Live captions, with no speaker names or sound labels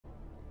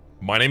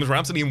My name is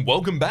Rhapsody and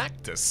welcome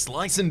back to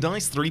Slice and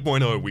Dice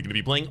 3.0. We're going to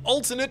be playing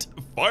Alternate,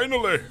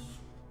 finally!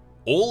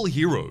 All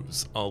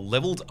heroes are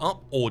leveled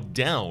up or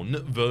down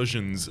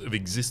versions of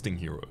existing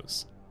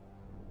heroes.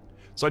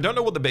 So I don't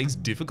know what the base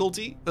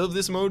difficulty of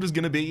this mode is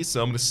going to be,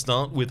 so I'm going to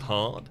start with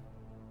hard.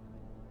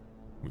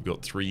 We've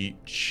got three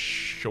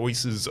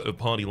choices of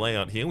party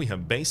layout here. We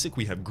have basic,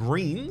 we have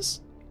greens,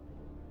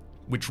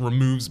 which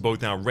removes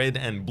both our red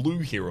and blue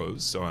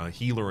heroes, so our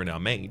healer and our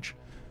mage,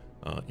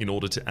 in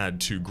order to add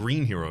two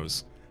green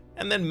heroes.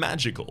 And then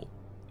magical,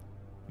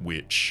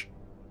 which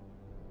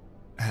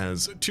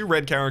has two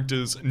red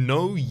characters,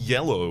 no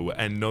yellow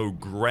and no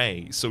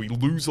gray, so we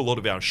lose a lot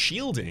of our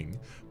shielding,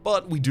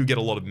 but we do get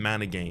a lot of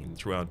mana gain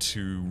through our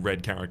two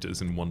red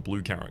characters and one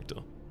blue character.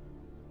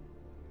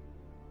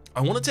 I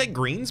want to take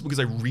greens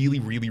because I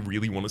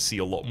really want to see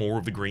a lot more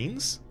of the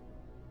greens.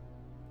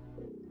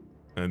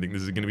 I think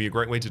this is going to be a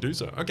great way to do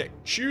so. Okay,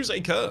 choose a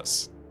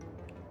curse.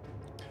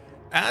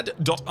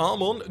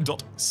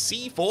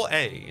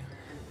 Add.armon.c4a.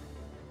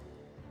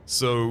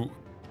 So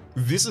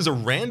this is a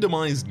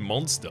randomized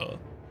monster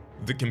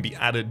that can be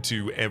added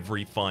to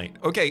every fight.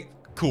 Okay,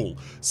 cool.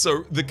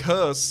 So the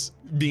curse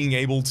being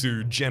able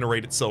to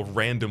generate itself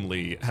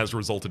randomly has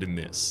resulted in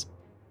this.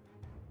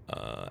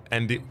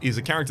 And it is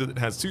a character that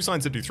has two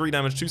signs that do 3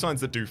 damage, two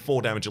signs that do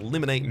 4 damage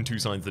eliminate, and two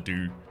signs that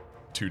do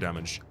 2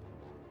 damage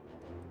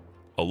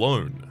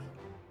alone.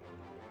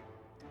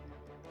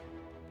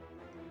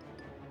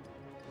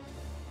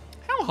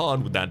 How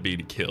hard would that be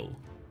to kill?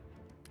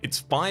 It's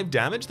 5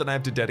 damage that I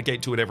have to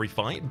dedicate to it every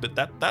fight, but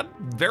that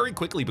very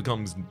quickly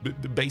becomes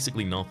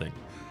basically nothing.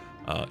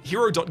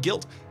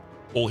 Hero.guilt.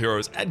 All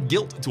heroes add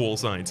guilt to all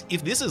sides.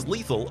 If this is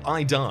lethal,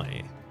 I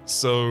die.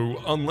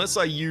 So unless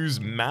I use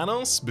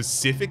mana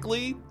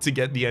specifically to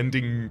get the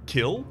ending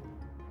kill,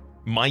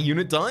 my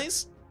unit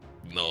dies?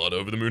 Not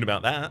over the moon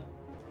about that.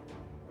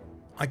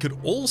 I could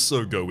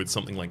also go with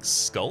something like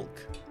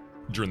Skulk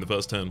during the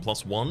first turn,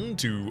 +1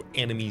 to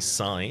enemy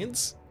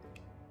sides.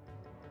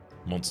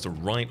 Monster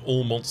right,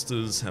 all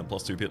monsters have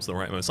 +2 pips to the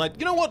rightmost side.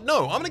 You know what?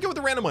 No, I'm gonna go with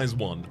the randomized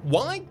one.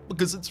 Why?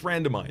 Because it's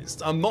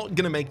randomized. I'm not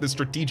gonna make the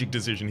strategic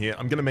decision here.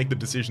 I'm gonna make the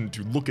decision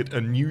to look at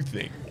a new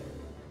thing.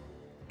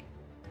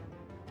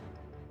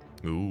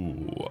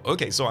 Ooh,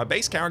 okay, so our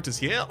base characters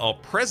here are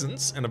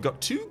Presence, and I've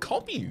got 2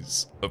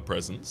 copies of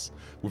Presence.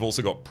 We've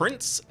also got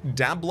Prince,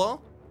 Dabbler,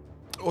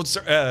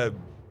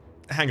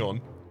 hang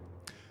on.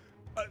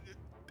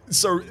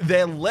 So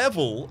their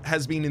level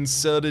has been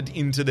inserted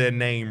into their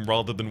name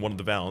rather than one of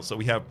the vowels. So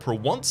we have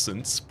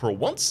Prowoncence,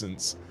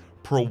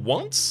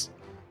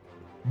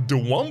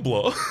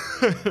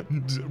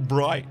 Dewumbler,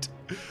 Bright.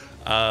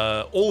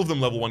 All of them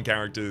level 1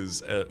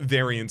 characters,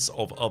 variants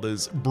of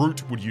others.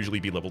 Brute would usually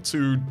be level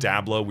 2,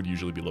 Dabbler would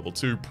usually be level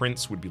 2,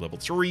 Prince would be level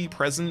 3,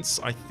 Presence,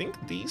 I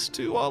think these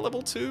 2 are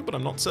level 2, but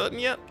I'm not certain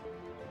yet.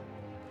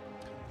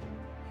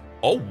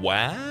 Oh,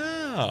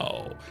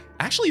 wow.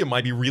 Actually, it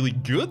might be really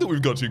good that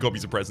we've got 2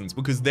 copies of Presence,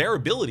 because their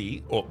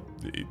ability, or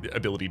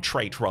ability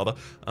trait rather,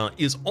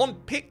 is on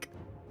pick,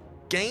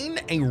 gain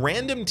a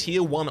random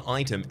tier 1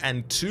 item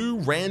and 2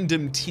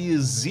 random tier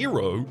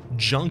 0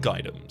 junk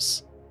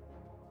items.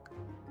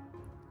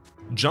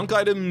 Junk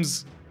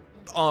items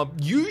are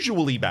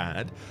usually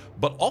bad,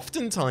 but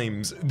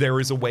oftentimes there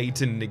is a way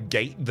to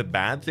negate the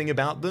bad thing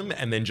about them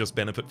and then just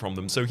benefit from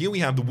them. So here we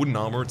have the wooden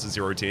armor, it's a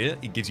 0 tier.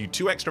 It gives you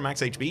 2 extra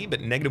max HP,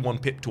 but -1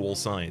 pip to all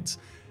sides.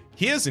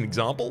 Here's an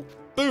example.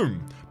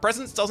 Boom.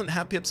 Presence doesn't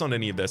have pips on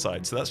any of their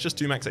sides, so that's just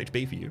 2 max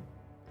HP for you.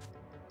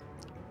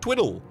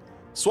 Twiddle.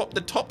 Swap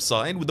the top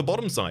side with the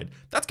bottom side.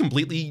 That's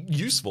completely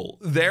useful.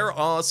 There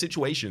are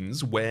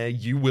situations where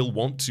you will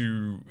want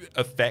to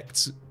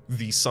affect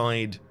the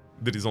side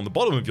that is on the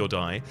bottom of your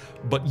die,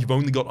 but you've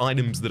only got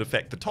items that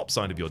affect the top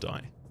side of your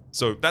die.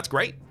 So that's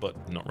great,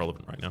 but not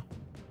relevant right now.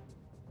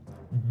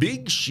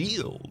 Big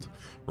Shield.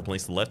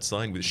 Replace the left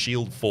side with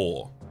Shield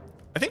 4.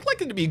 I think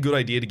like it'd be a good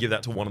idea to give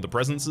that to one of the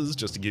presences,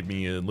 just to give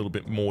me a little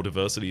bit more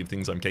diversity of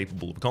things I'm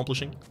capable of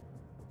accomplishing.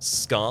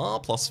 Scar,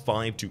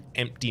 +5 to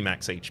empty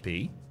max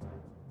HP.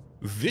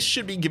 This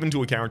should be given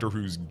to a character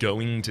who's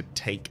going to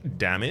take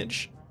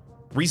damage.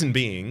 Reason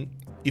being,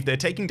 if they're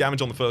taking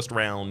damage on the first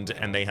round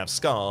and they have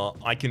Scar,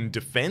 I can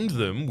defend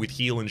them with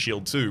heal and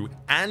shield 2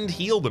 and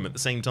heal them at the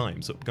same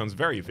time, so it becomes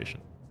very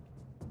efficient.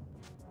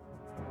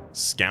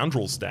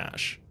 Scoundrel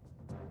Stash.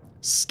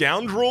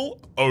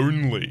 Scoundrel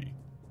only.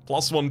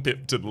 +1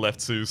 pip to the left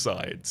 2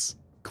 sides.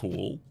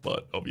 Cool,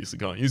 but obviously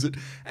can't use it.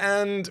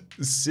 And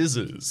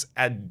Scissors.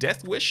 Add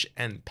Death Wish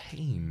and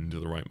Pain to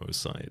the rightmost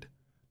side.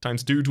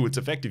 ×2 to its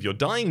effect if you're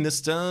dying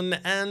this turn,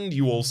 and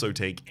you also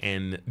take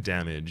N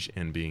damage,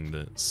 N being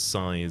the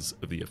size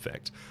of the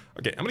effect.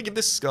 Okay, I'm gonna give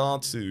this Scar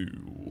to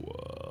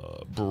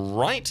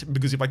Bright,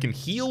 because if I can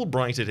heal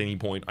Bright at any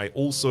point, I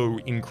also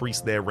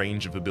increase their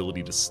range of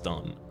ability to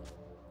stun.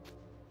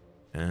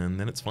 And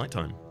then it's fight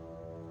time.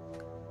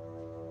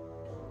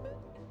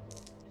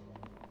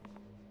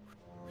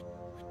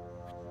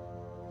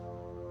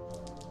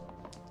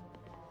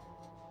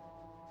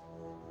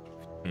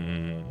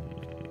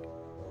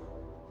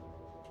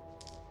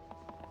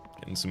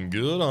 some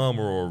good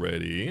armor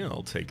already.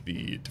 I'll take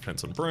the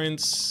defense on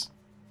Prince.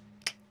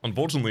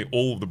 Unfortunately,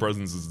 all of the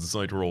presences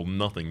decide to roll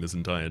nothing this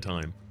entire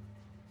time.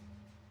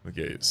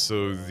 Okay,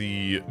 so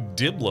the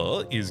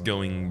Dibbler is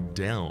going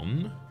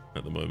down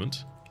at the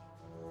moment.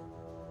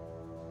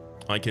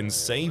 I can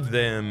save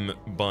them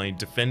by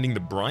defending the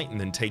Bright and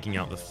then taking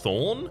out the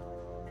Thorn,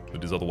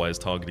 that is otherwise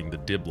targeting the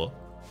Dibbler.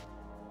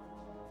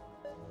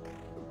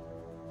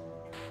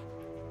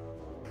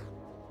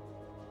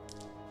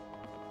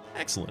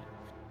 Excellent.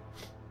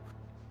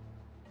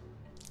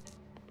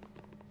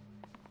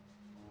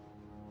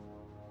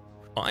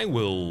 I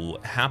will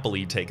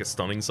happily take a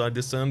stunning side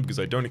this turn because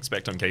I don't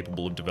expect I'm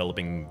capable of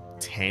developing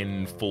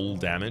 10 full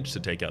damage to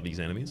take out these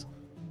enemies.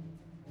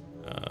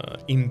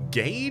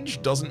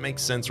 Engage doesn't make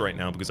sense right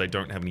now because I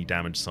don't have any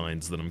damage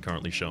signs that I'm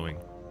currently showing.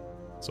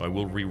 So I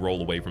will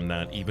re-roll away from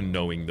that, even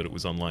knowing that it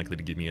was unlikely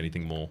to give me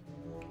anything more.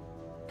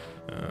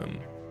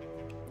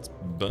 Let's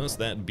burst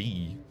that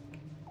B,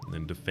 and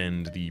then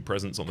defend the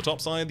presence on the top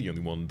side, the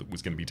only one that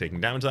was going to be taking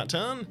damage that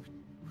turn.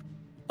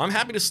 I'm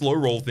happy to slow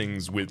roll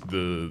things with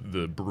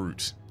the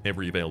Brute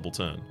every available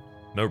turn.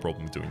 No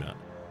problem with doing that.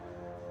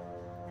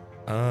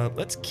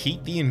 Let's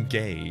keep the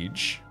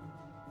Engage.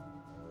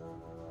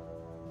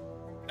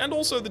 And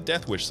also the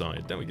Death Wish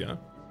side. There we go.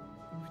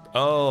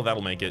 Oh,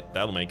 that'll make it.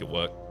 That'll make it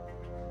work.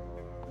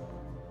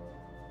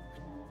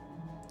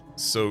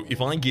 So if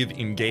I give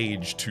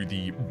Engage to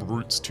the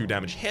Brute's 2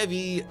 damage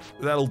heavy,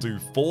 that'll do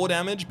 4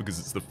 damage because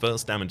it's the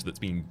first damage that's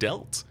being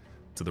dealt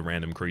to the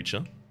random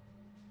creature.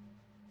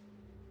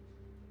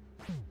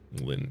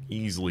 We'll then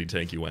easily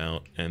take you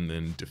out and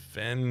then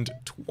defend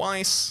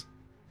twice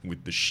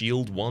with the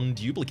Shield 1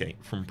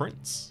 duplicate from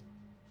Prince.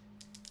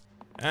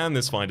 And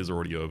this fight is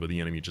already over.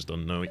 The enemy just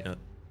doesn't know it yet.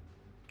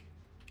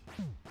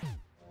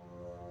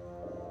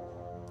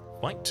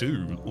 Fight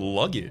 2,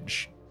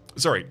 Luggage.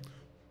 Sorry.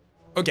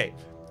 Okay,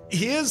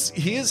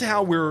 here's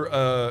how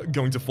we're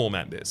going to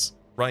format this,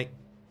 right?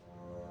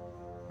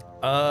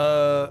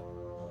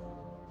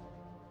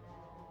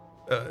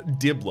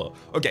 Dibbler.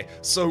 Okay,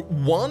 so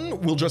 1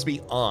 will just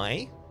be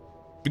I,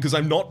 because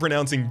I'm not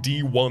pronouncing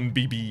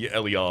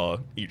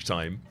D1BBLER each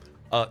time.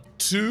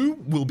 2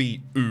 will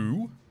be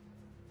oo,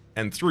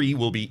 and 3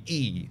 will be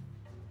E,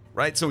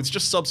 right? So it's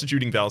just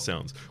substituting vowel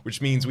sounds,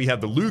 which means we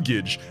have the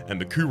Luggage and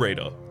the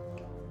Curator.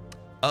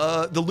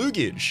 The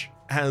Luggage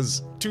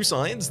has 2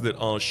 sides that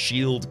are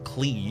Shield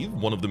Cleave.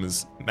 One of them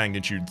is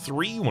magnitude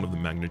 3, one of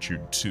them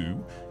magnitude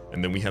 2.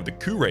 And then we have the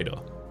Curator,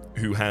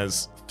 who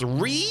has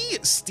 3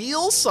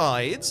 steel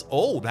sides.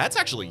 Oh, that's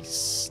actually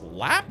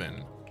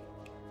slapping.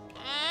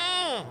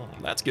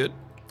 That's good.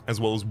 As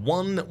well as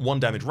 1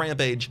 damage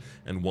Rampage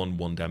and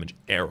 1 damage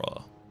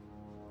Error.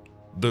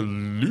 The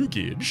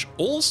Luggage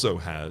also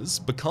has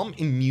become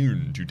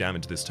immune to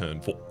damage this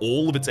turn for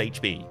all of its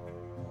HP.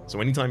 So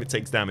anytime it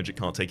takes damage, it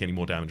can't take any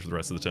more damage for the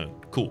rest of the turn.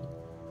 Cool.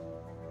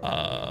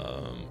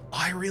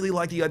 I really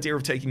like the idea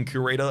of taking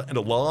Curator, and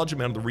a large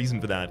amount of the reason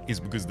for that is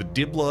because the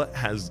Dibbler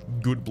has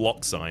good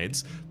block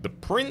sides, the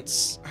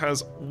Prince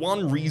has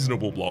 1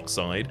 reasonable block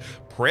side,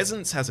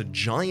 Presence has a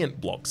giant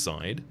block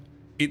side.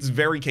 It's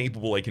very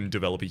capable. I can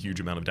develop a huge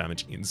amount of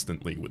damage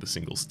instantly with a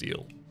single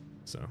steal.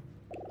 So,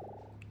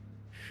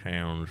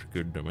 sounds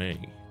good to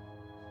me.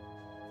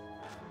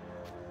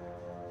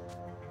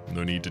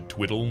 No need to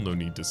twiddle, no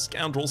need to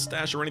scoundrel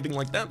stash or anything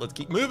like that. Let's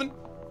keep moving.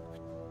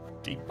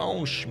 Keep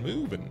on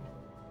schmoving.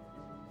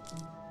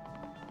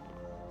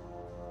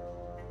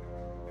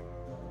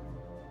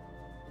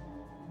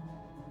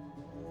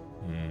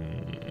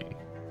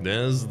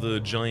 There's the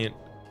giant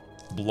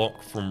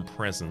block from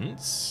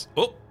Presence.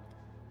 Oh!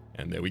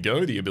 And there we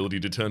go, the ability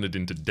to turn it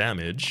into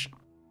damage.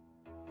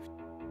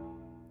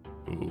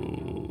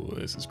 Ooh,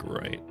 this is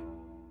great.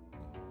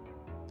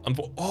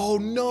 Oh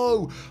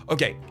no!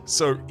 Okay,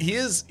 so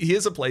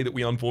here's a play that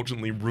we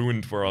unfortunately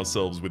ruined for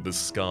ourselves with the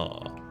Scar,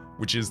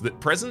 which is that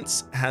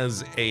Presence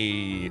has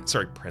a...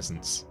 Sorry,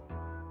 Presence.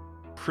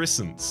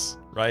 Presence,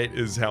 right,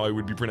 is how I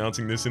would be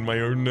pronouncing this in my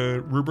own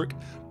rubric.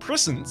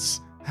 Presence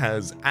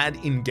has add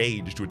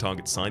Engage to a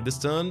target side this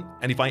turn,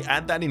 and if I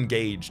add that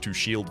Engage to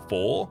Shield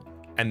 4,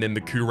 and then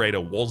the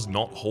Curator was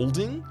not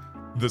holding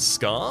the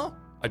Scar,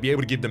 I'd be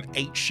able to give them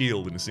 8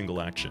 shield in a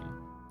single action.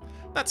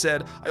 That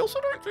said, I also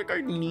don't think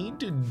I need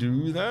to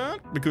do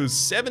that, because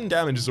 7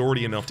 damage is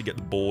already enough to get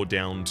the boar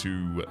down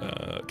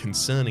to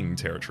concerning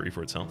territory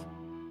for itself.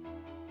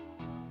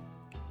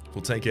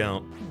 We'll take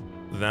out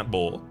that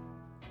boar,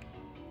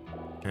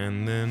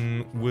 and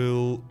then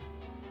we'll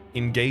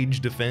Engage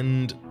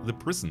defend the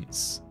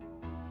Presence.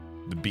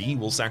 The bee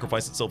will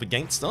sacrifice itself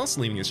against us,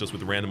 leaving us just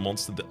with the random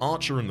monster, the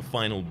archer, and the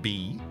final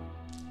bee.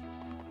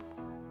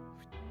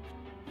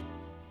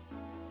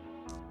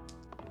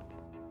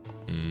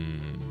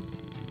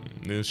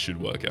 This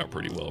should work out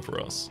pretty well for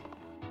us.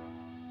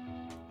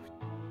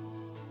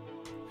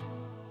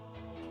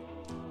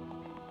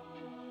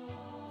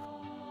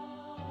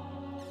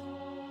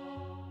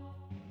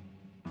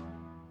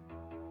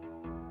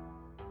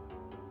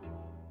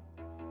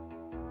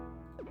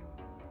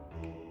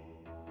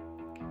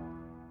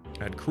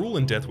 Add Cruel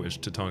and Deathwish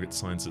to target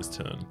Science's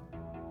turn.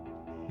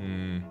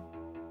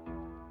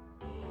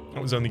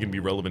 That was only going to be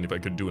relevant if I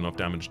could do enough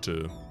damage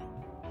to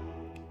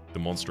the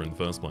monster in the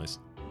first place.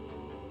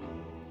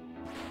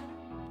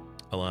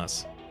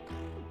 Alas.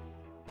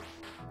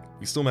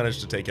 We still managed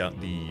to take out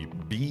the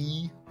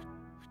bee,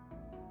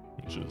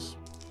 which is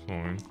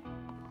fine.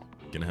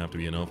 Gonna have to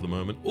be enough at the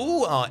moment.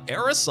 Ooh, our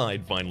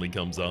Ericide finally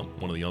comes up.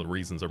 One of the other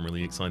reasons I'm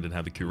really excited to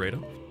have the Curator.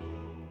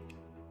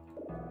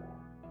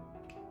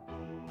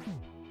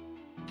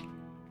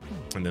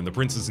 And then the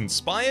Prince is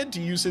inspired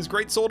to use his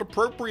Greatsword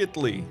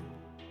appropriately.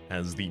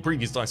 As the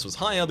previous dice was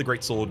higher, the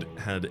Greatsword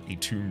had a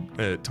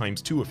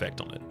 ×2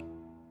 effect on it.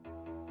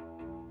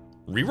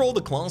 Reroll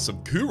the class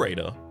of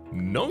Curator?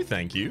 No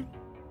thank you.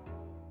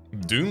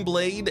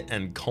 Doomblade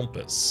and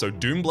Compass. So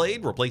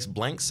Doomblade, replace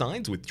blank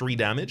sides with 3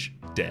 damage,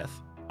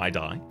 death, I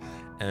die.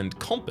 And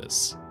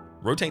Compass,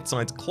 rotate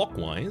sides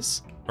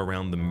clockwise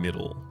around the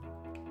middle.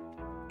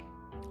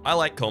 I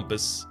like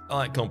Compass. I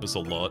like Compass a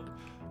lot.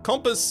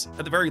 Compass,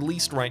 at the very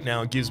least right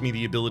now, gives me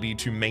the ability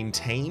to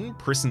maintain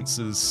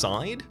Prissence's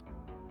side.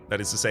 That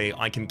is to say,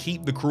 I can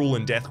keep the Cruel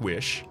and Death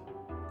Wish,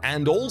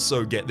 and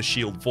also get the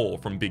Shield 4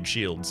 from Big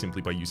Shield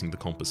simply by using the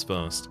Compass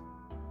first.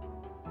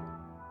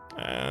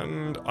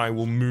 And I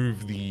will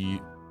move the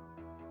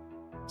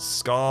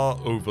Scar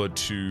over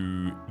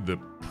to the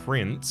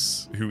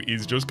Prince, who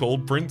is just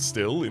called Prince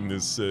still in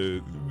this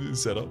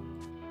setup.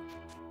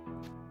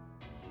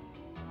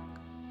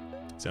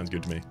 Sounds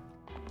good to me.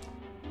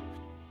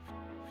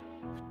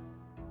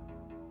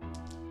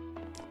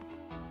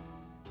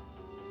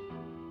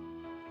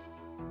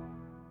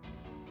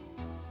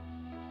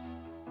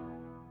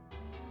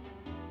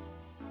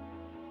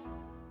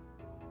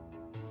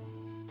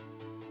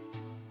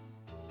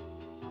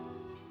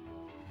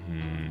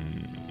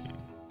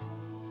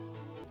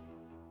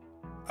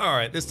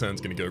 Alright, this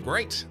turn's gonna go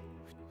great.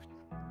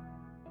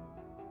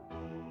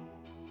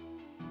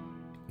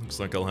 Looks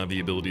like I'll have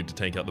the ability to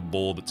take out the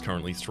ball that's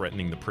currently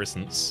threatening the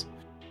Prissence.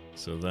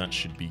 So that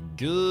should be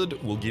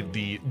good. We'll give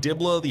the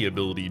Dibbler the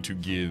ability to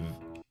give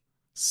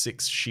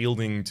 6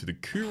 shielding to the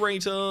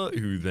Curator,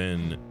 who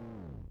then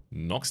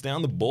knocks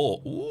down the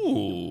ball.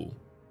 Ooh.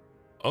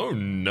 Oh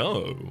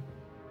no.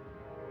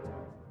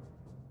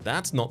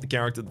 That's not the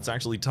character that's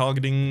actually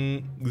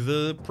targeting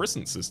the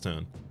Prissence this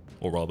turn.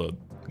 Or rather,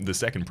 the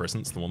second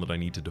Prissence, the one that I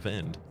need to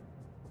defend.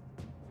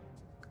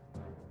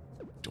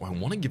 Do I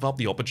want to give up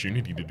the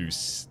opportunity to do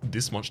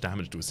this much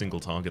damage to a single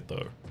target,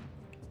 though?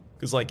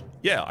 Because, like,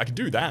 yeah, I can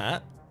do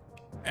that.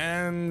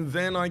 And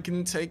then I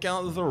can take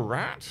out the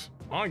rat,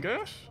 I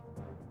guess?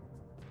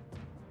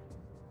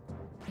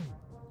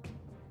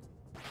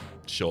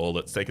 Sure,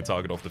 let's take a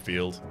target off the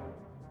field.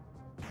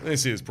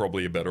 This is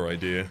probably a better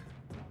idea.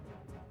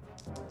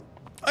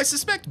 I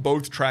suspect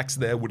both tracks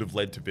there would have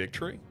led to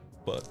victory,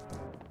 but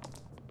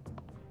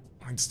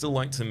I'd still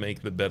like to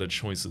make the better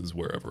choices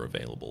wherever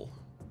available.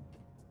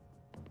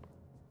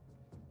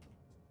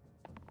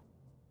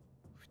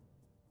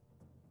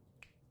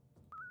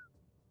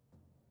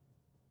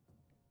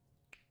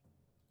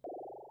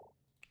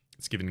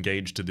 Let's give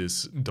engage to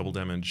this double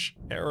damage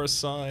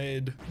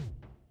Ericide.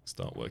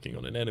 Start working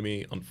on an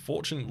enemy.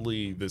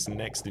 Unfortunately, this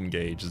next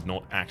engage is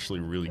not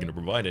actually really going to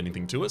provide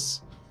anything to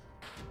us,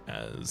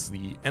 as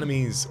the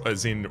enemies,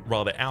 as in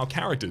rather our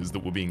characters that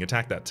were being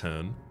attacked that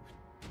turn,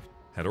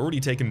 had already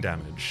taken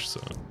damage, so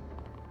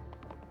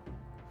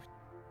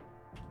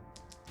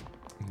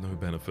no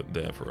benefit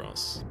there for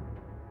us.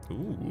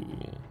 Ooh,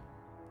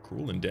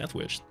 Cruel and Death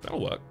Wish,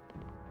 that'll work.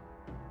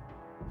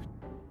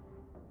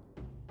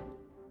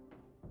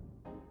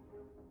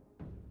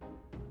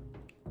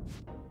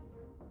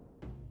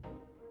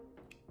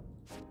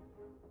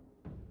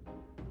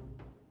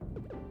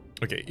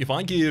 Okay, if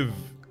I give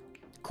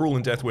Cruel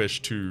and Death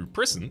Wish to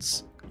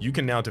Prissence, you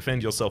can now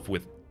defend yourself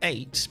with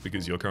 8,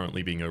 because you're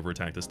currently being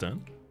over-attacked this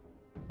turn.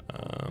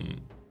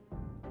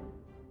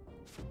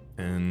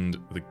 And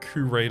the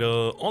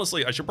Curator...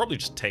 Honestly, I should probably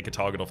just take a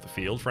target off the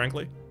field,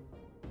 frankly.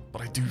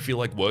 But I do feel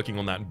like working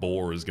on that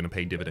boar is going to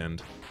pay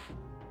dividend.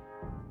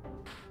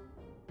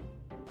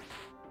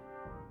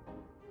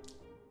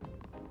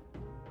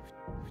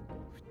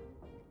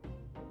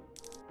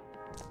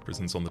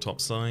 Prissence on the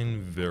top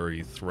sign,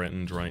 very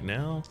threatened right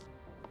now.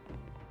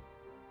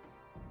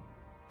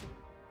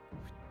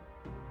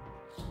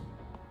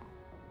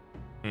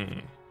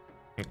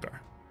 Okay.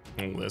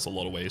 Oh, there's a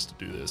lot of ways to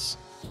do this.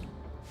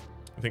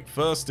 I think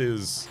first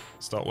is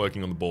start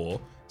working on the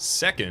boar.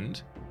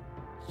 Second,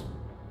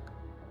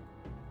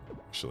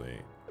 actually,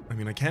 I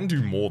mean, I can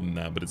do more than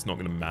that, but it's not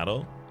going to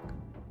matter,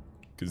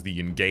 because the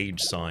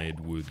engage side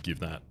would give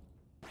that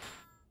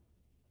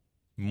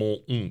more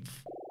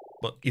oomph.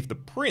 But if the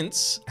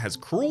Prince has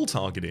Cruel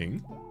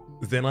targeting,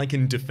 then I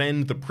can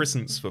defend the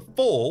Prissence for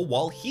 4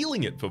 while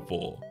healing it for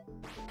 4.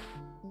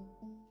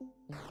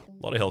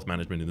 A lot of health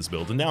management in this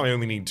build, and now I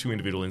only need 2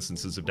 individual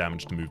instances of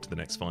damage to move to the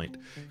next fight.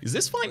 Is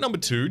this fight number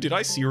 2? Did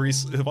I is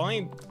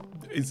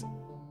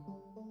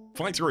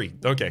fight 3?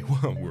 Okay,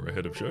 well, we're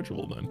ahead of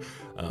schedule then.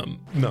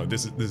 No,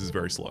 this is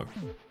very slow.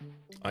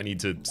 I need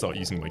to start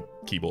using my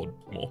keyboard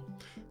more.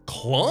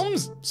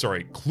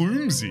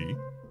 Clumsy?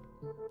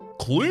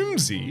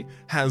 Clumsy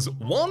has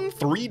one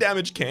 3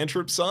 damage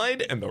cantrip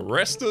side, and the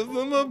rest of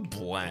them are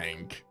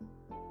blank.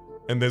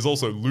 And there's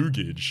also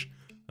Lugage,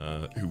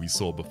 who we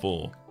saw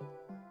before.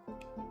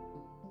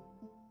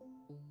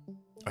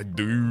 I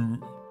do,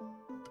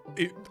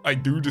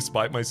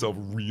 despite myself,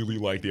 really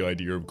like the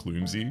idea of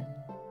Clumsy.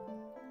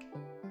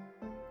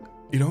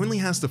 It only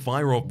has to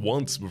fire off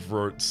once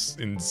before it's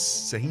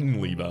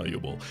insanely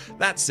valuable.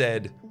 That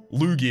said,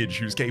 Lugage,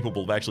 who's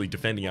capable of actually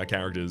defending our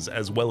characters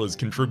as well as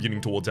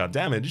contributing towards our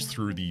damage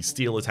through the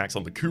steel attacks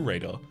on the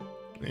Curator,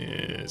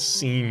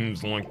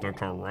 seems like the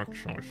correct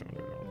choice.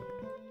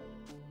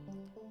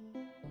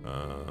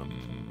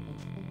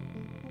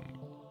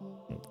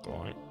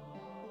 Okay.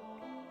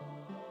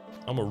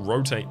 I'm gonna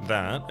rotate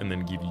that and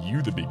then give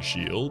you the big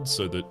shield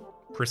so that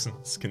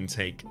Prisons can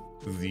take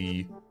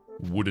the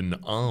wooden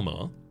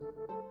armor.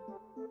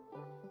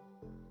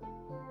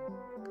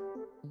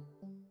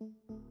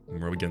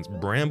 We're up against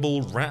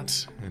Bramble,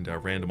 Rat, and our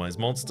randomized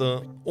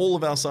monster. All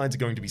of our sides are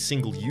going to be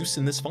single use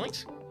in this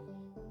fight,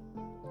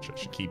 which I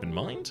should keep in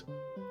mind.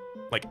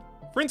 Like,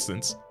 for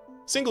instance,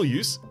 single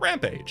use,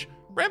 Rampage.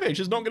 Rampage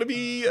is not going to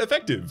be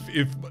effective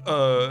if,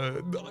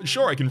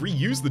 sure, I can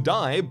reuse the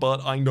die, but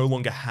I no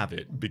longer have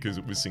it because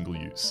it was single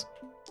use.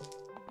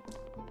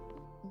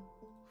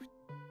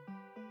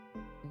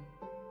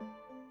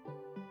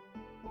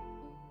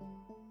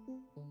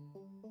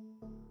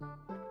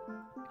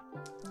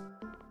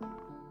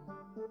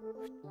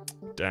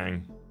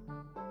 Dang.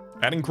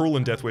 Adding Cruel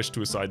and Deathwish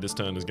to a side this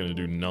turn is going to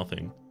do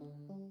nothing.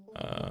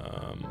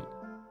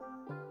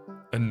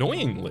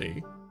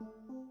 Annoyingly,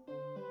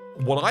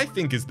 what I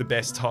think is the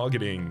best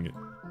targeting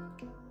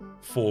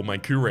for my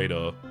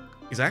Curator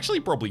is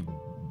actually probably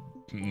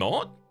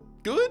not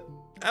good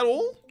at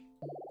all.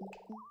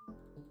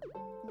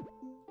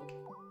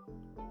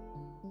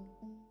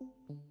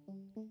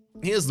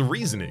 Here's the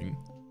reasoning.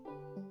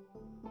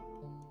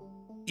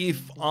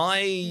 If I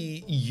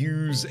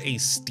use a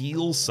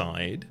steel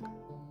side,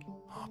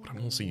 but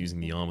I'm also using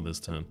the armor this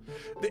turn.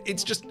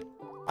 It's just,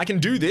 I can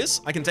do this,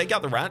 I can take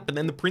out the rat, but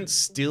then the prince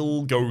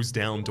still goes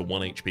down to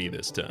 1 HP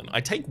this turn. I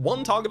take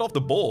one target off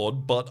the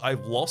board, but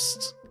I've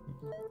lost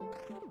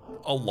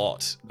a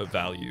lot of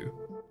value.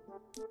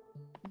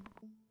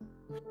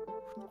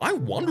 I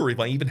wonder if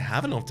I even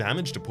have enough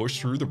damage to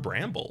push through the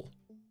Bramble.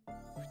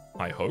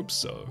 I hope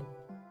so.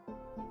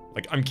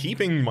 Like, I'm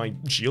keeping my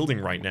shielding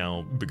right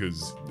now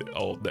because,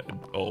 oh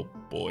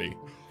boy.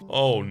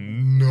 Oh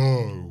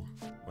no.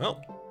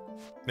 Well,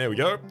 there we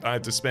go. I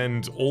had to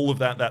spend all of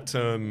that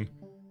turn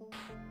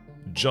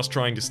just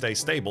trying to stay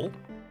stable.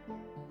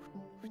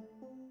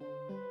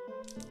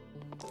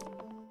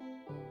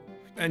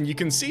 And you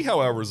can see how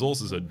our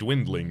resources are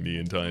dwindling the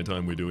entire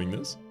time we're doing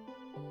this.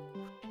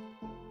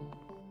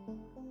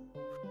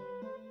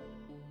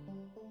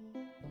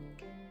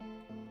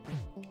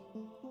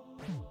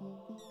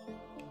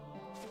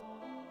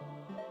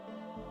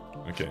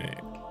 Okay.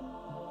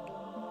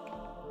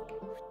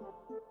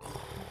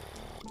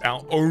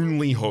 Our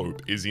only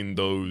hope is in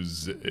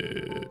those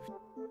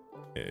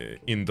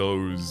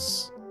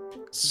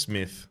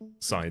Smith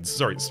sides.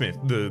 Sorry, Smith.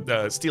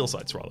 The steel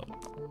sides, rather.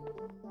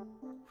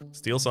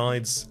 Steel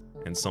sides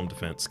and some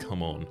defense.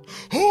 Come on.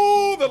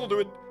 Oh, that'll do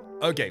it.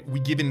 Okay, we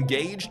give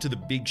engage to the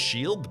big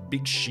shield. The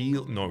big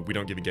shield. No, we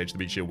don't give engage to the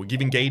big shield. We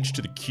give engage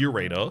to the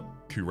Curator.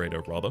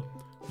 Curator, rather.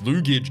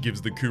 Lugage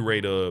gives the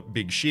Curator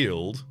big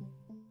shield.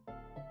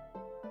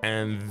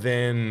 And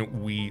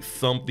then we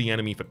thump the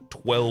enemy for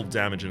 12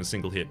 damage in a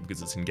single hit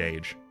because it's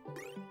engage.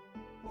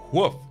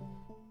 Woof.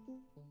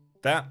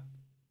 That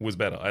was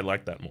better. I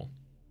like that more.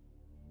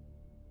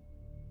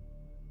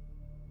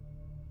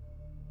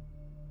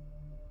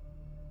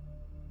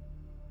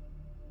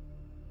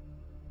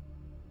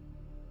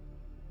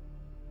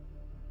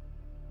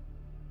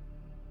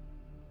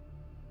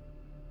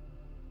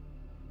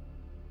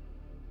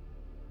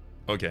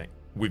 Okay.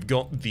 We've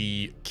got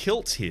the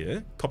kilt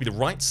here. Copy the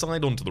right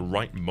side onto the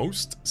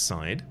rightmost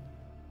side.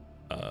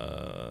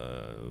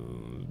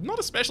 Not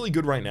especially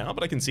good right now,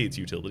 but I can see its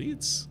utility.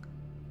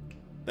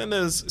 Then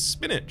there's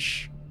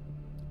Spinach.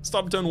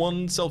 Start of turn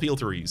 1, self-heal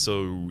 3.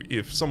 So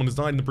if someone has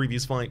died in the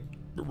previous fight,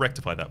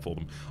 rectify that for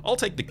them. I'll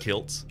take the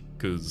kilt,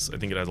 because I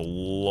think it has a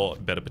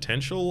lot better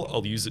potential.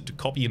 I'll use it to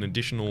copy an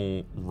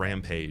additional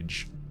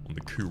Rampage on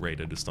the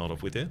Curator to start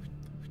off with here.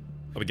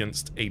 Up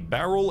against a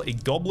barrel, a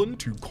goblin,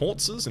 2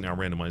 corpses, and our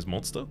randomized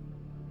monster.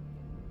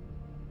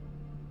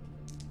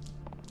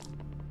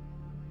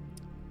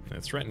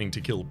 They're threatening to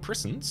kill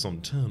Prisons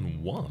on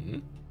turn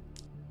 1.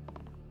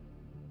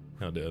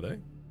 How dare they?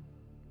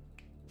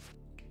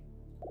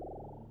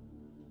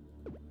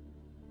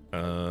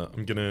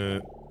 I'm gonna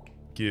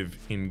give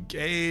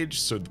engage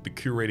so that the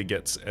Curator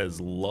gets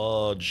as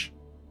large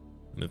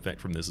an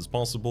effect from this as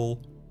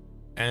possible.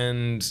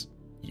 And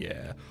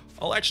yeah,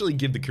 I'll actually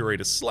give the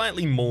Curator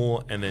slightly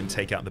more and then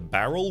take out the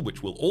barrel,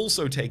 which will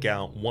also take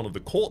out one of the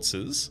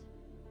corpses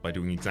by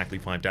doing exactly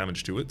 5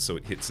 damage to it, so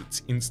it hits its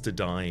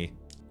insta-die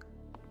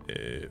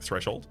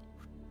threshold,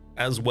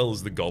 as well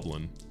as the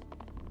goblin.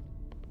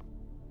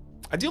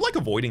 I do like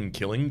avoiding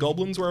killing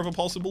goblins wherever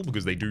possible,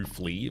 because they do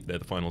flee if they're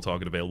the final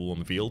target available on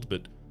the field,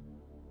 but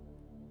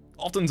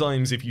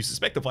oftentimes if you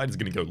suspect the fight is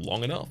going to go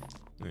long enough,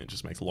 it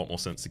just makes a lot more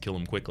sense to kill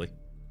them quickly.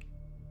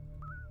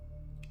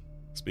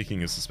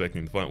 Speaking of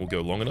suspecting the fight will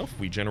go long enough,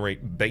 we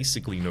generate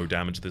basically no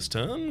damage this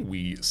turn.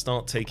 We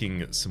start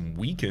taking some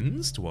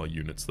weakens to our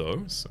units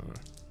though, so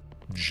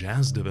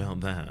jazzed about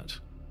that.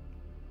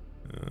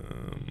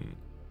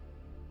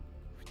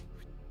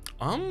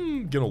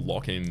 I'm gonna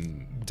lock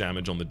in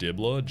damage on the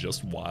Dibbler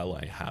just while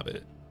I have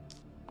it.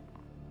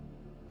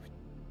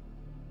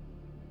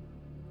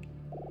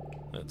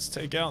 Let's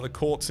take out the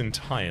Courts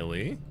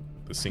entirely,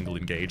 the single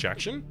engage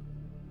action.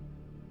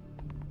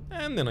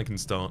 And then I can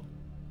start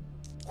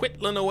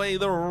whittling away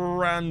the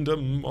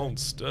random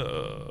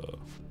monster.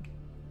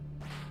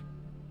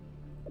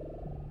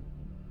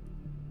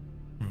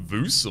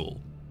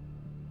 Vusel,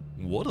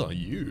 what are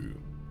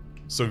you?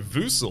 So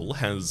Vusel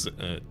has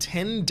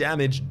 10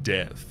 damage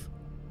death.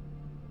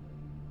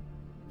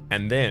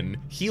 And then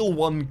heal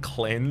 1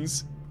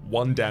 cleanse,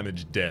 1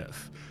 damage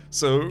death.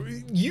 So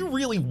you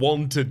really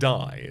want to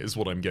die is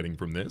what I'm getting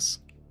from this.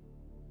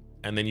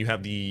 And then you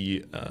have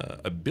the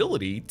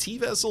ability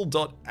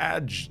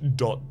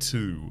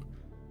T-Vessel.Adge.2,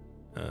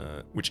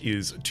 which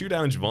is 2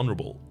 damage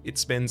vulnerable. It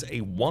spends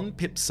a 1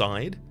 pip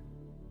side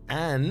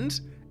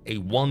and a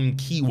 1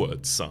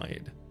 keyword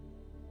side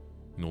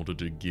in order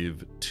to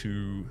give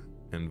 2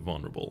 and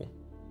vulnerable.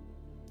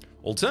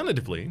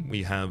 Alternatively,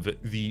 we have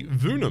the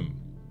Vunum.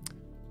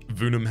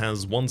 Vunum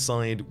has 1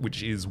 side,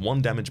 which is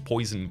 1 damage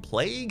poison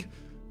plague.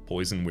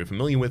 Poison we're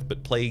familiar with,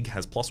 but plague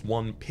has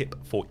 +1 pip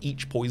for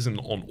each poison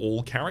on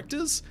all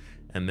characters,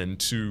 and then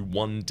 2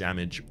 1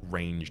 damage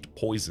ranged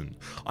poison.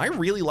 I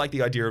really like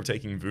the idea of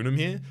taking Vunum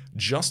here,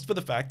 just for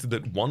the fact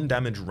that 1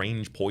 damage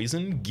range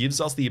poison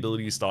gives us the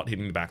ability to start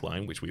hitting the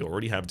backline, which we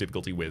already have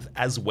difficulty with,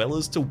 as well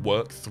as to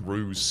work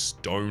through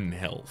stone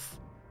health,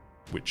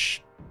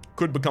 which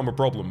could become a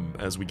problem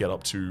as we get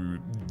up to,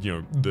 you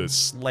know, the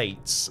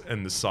slates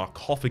and the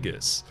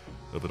sarcophagus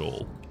of it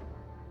all.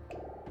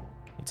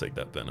 I'll take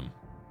that venom.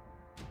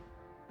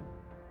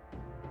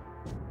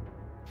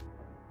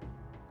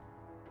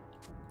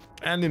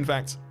 And in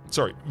fact,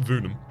 sorry,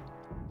 Vunum.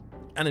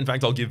 And in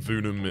fact, I'll give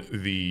Vunum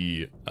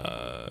the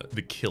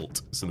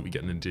kilt so that we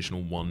get an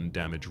additional 1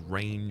 damage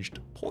ranged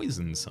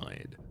poison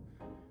side.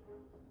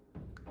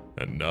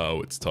 And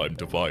now it's time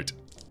to fight.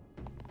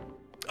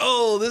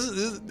 Oh,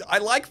 this I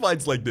like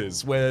fights like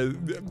this, where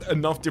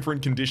enough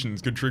different conditions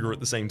could trigger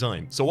at the same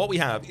time. So what we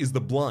have is the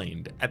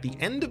blind. At the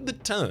end of the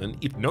turn,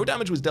 if no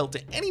damage was dealt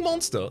to any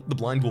monster, the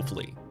blind will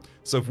flee.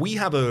 So if we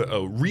have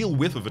a real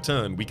whiff of a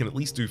turn, we can at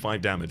least do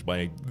 5 damage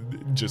by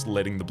just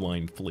letting the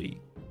blind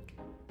flee.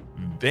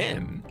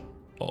 Then,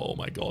 oh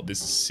my god,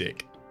 this is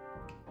sick.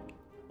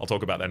 I'll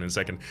talk about that in a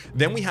second.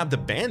 Then we have the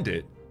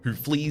bandit, who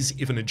flees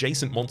if an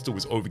adjacent monster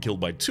was overkilled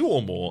by 2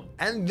 or more,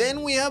 and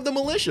then we have the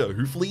militia,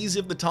 who flees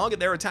if the target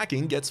they're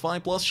attacking gets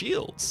 5+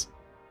 shields.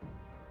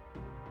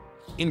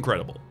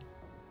 Incredible.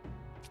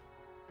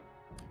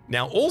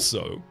 Now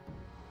also,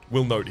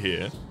 we'll note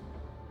here,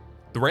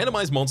 the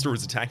randomized monster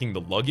is attacking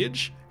the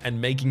luggage and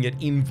making it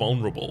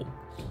invulnerable.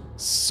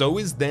 So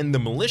is then the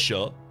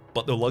militia,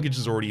 but the luggage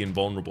is already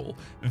invulnerable.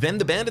 Then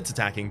the bandit's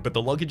attacking, but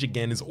the luggage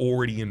again is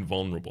already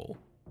invulnerable.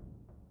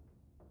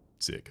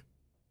 Sick.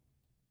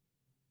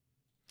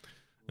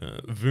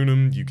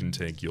 Vunum, you can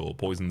take your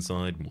poison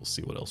side, and we'll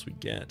see what else we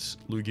get.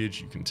 Luggage,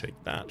 you can take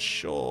that,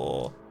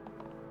 sure.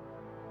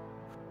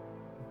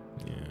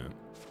 Yeah.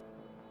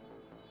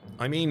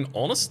 I mean,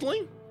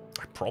 honestly,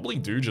 I probably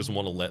do just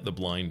want to let the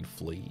blind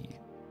flee.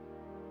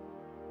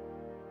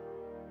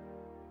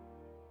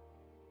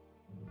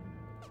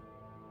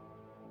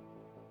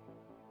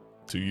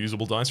 Two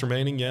usable dice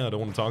remaining? Yeah, I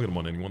don't want to target them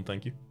on anyone,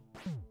 thank you.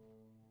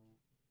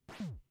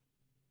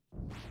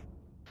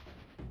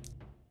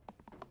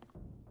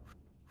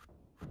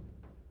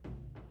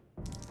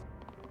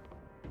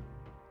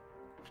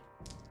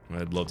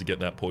 I'd love to get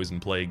that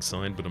poison plague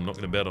signed, but I'm not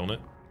going to bet on it.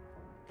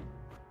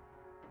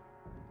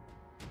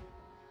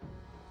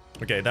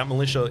 Okay, that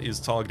militia is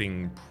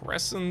targeting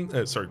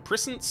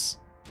Presence.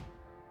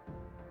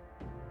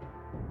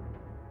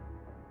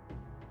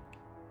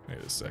 Wait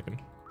a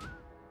second.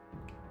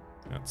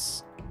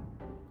 That's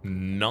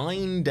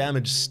 9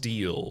 damage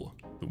steel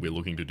that we're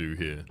looking to do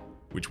here,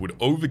 which would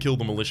overkill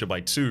the militia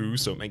by 2,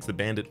 so it makes the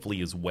bandit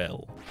flee as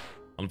well.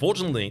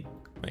 Unfortunately,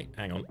 wait,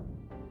 hang on.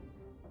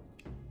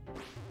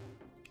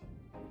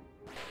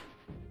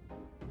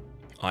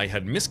 I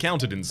had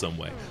miscounted in some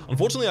way.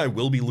 Unfortunately, I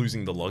will be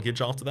losing the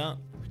luggage after that,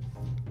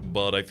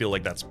 but I feel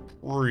like that's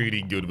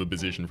pretty good of a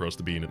position for us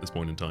to be in at this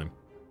point in time.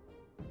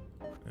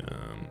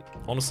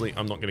 Honestly,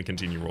 I'm not going to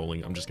continue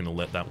rolling. I'm just going to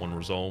let that one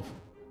resolve.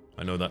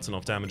 I know that's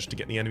enough damage to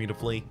get the enemy to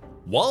flee.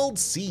 Wild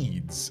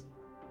Seeds.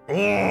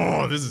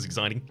 Oh, this is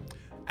exciting.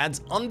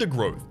 Adds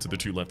Undergrowth to the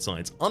 2 left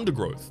sides.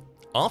 Undergrowth.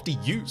 After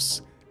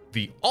use,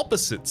 the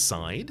opposite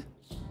side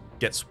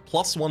gets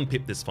 +1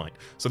 pip this fight.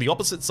 So the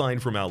opposite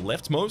side from our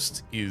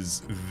leftmost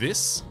is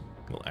this.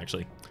 Well,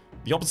 actually,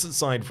 the opposite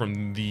side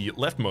from the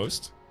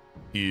leftmost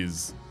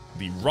is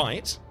the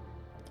right.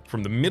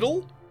 From the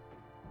middle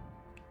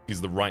is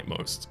the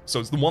rightmost. So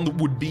it's the one that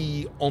would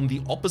be on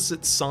the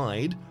opposite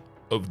side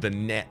of the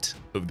net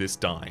of this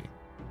die.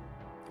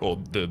 Or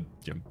the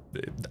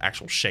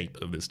actual shape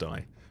of this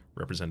die,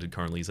 represented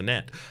currently as a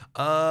net.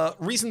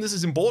 Reason this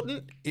is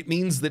important, it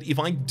means that if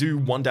I do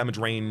 1 damage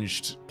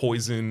ranged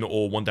poison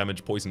or 1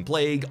 damage poison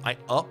plague, I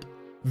up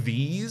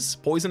these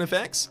poison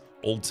effects.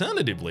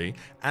 Alternatively,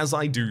 as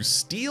I do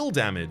steel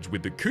damage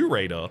with the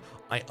Curator,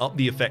 I up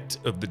the effect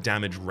of the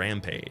damage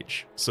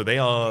rampage. So they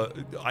are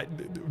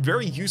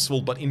very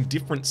useful, but in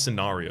different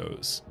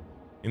scenarios.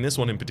 In this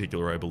one in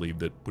particular, I believe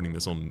that putting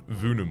this on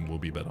Vunum will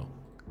be better.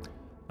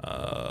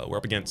 We're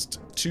up against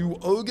 2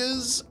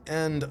 ogres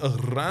and a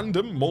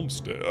random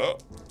monster.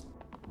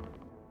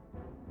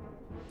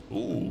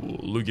 Ooh,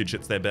 Luggage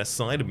hits their best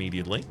side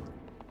immediately.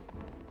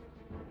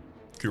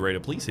 Curator,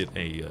 please hit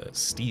a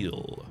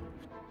steel.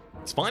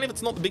 It's fine if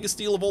it's not the biggest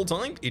steal of all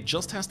time. It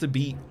just has to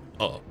be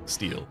a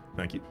steal.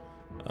 Thank you.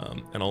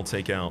 And I'll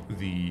take out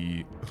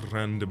the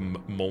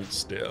random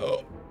monster.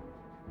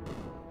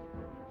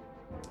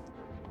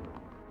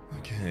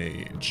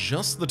 Okay,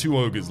 just the 2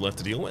 ogres left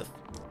to deal with.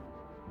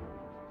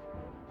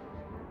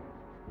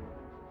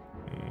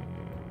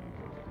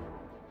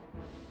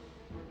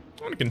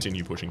 I'm going to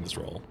continue pushing this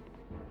roll.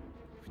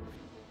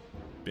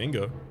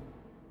 Bingo.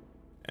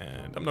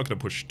 And I'm not going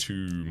to push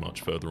too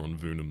much further on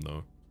Vunum,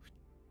 though.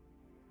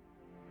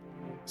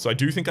 So I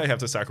do think I have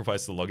to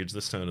sacrifice the luggage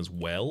this turn as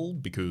well,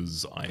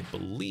 because I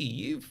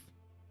believe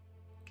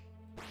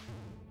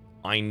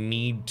I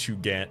need to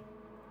get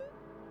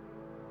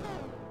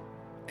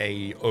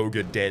a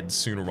ogre dead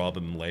sooner rather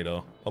than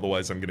later.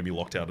 Otherwise, I'm going to be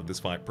locked out of this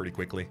fight pretty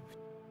quickly.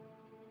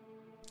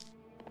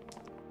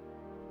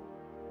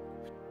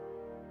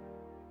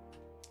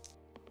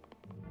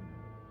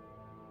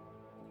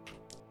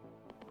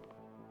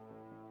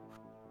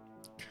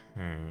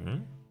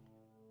 Okay.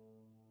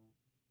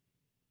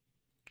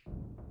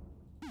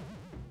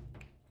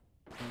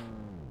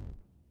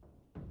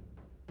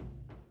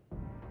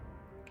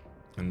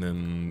 And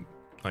then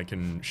I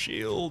can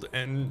shield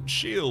and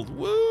shield.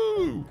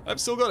 Woo!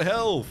 I've still got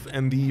health.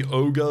 And the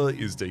ogre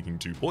is taking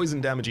 2 poison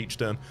damage each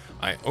turn.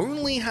 I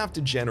only have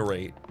to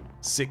generate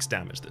 6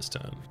 damage this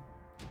turn.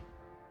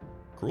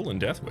 Cruel and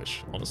Death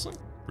Wish, honestly.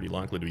 Pretty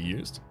likely to be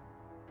used.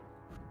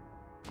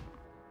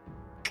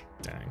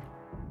 Dang.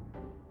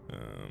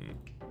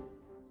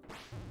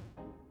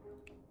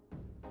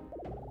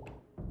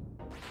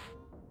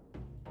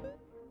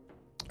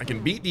 I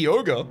can beat the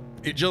ogre.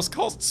 It just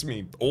costs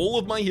me all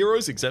of my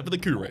heroes except for the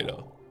Curator.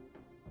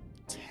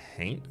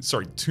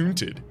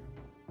 Taunted.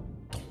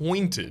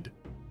 Tointed.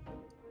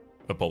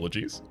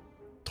 Apologies.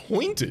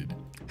 Tointed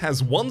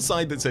has 1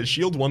 side that says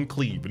shield 1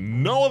 cleave,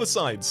 no other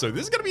side, so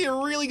this is gonna be a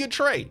really good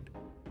trade.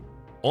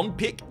 On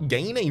pick,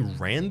 gain a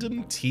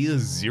random tier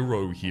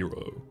 0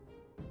 hero.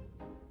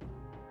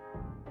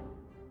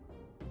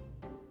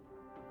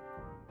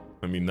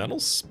 I mean, that'll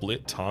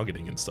split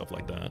targeting and stuff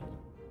like that.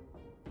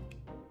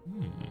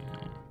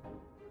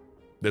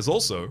 There's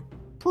also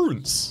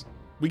Prince.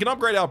 We can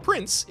upgrade our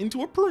Prince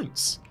into a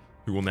Prince,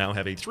 who will now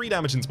have a 3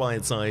 damage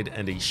inspired side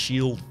and a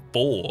shield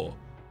 4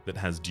 that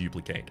has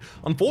duplicate.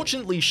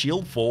 Unfortunately,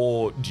 shield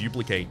 4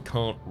 duplicate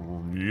can't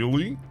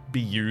really be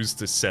used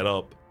to set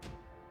up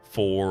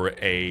for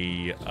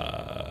a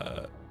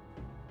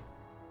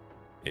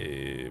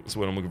what's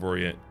what I'm looking for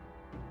here?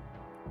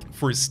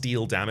 For a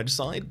steel damage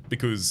side,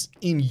 because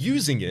in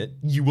using it,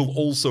 you will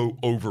also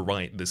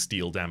overwrite the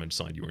steel damage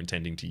side you were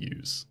intending to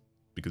use,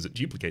 because it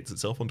duplicates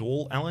itself onto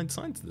all allied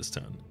sides this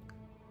turn.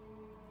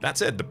 That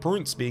said, the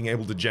Prince being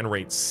able to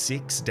generate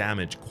 6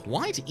 damage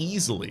quite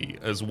easily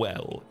as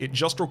well. It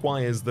just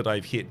requires that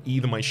I've hit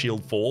either my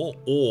shield 4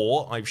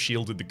 or I've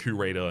shielded the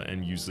Curator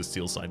and used the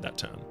steel side that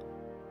turn.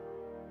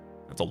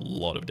 That's a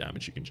lot of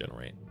damage you can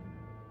generate.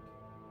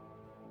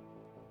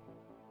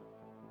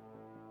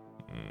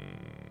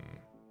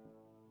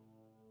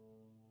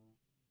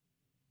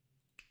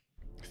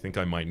 I think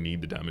I might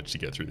need the damage to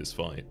get through this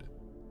fight.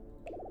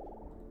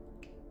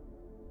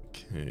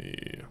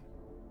 Okay.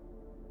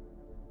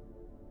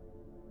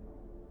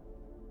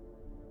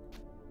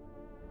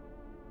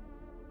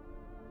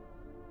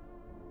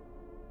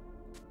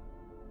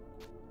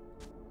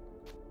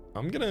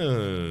 I'm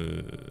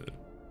gonna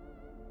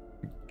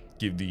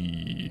give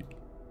the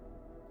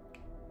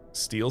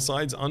steel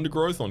sides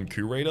undergrowth on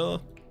Curator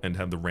and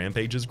have the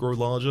rampages grow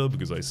larger,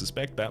 because I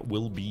suspect that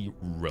will be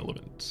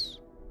relevant.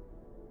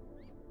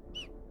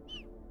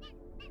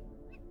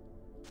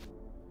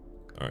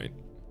 Alright.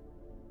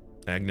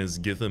 Agnes,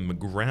 Githa,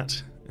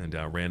 McGrat, and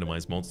our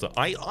randomized monster.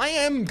 I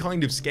am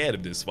kind of scared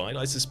of this fight.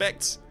 I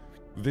suspect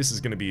this is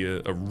going to be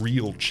a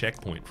real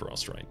checkpoint for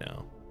us right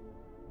now.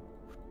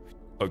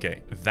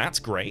 Okay, that's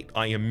great.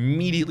 I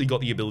immediately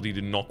got the ability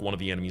to knock one of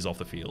the enemies off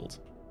the field.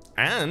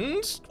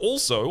 And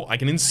also, I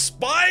can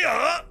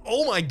inspire!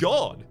 Oh my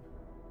god!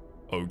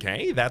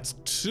 Okay, that's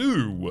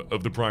 2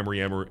 of the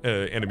primary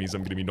enemies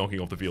I'm going to be knocking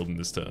off the field in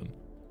this turn.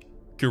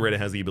 Curator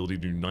has the ability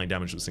to do 9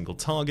 damage to a single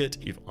target.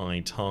 If I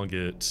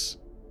target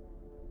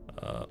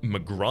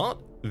McGrath,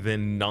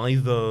 then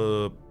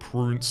neither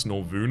Prunce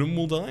nor Vunum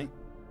will die.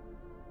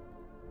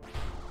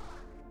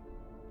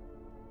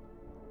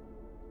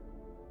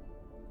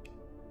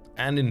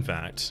 And in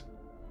fact,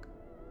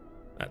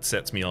 that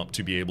sets me up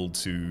to be able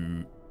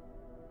to...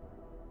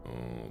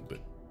 Oh, but...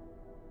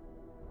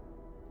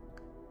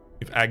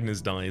 If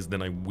Agnes dies,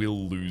 then I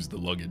will lose the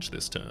luggage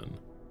this turn.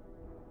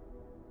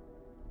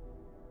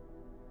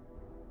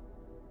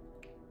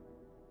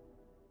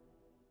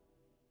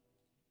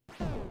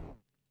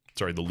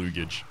 Sorry, the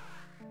luggage.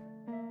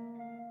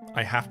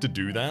 I have to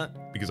do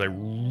that because I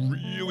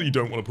really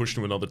don't want to push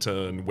to another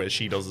turn where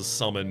she does a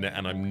summon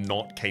and I'm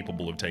not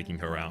capable of taking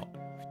her out.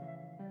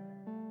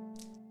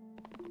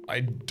 I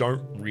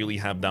don't really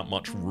have that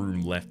much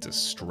room left to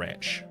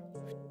stretch.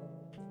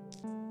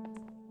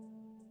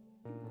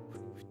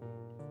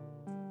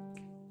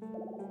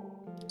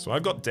 So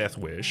I've got Death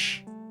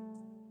Wish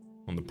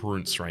on the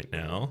Prunce right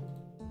now,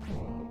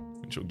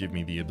 which will give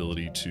me the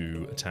ability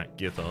to attack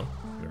Githa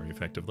very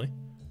effectively.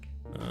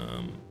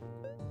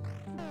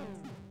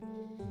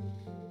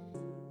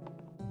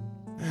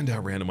 And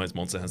our randomized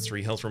monster has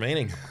 3 health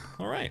remaining.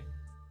 Alright.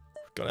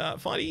 Got out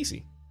fight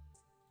easy.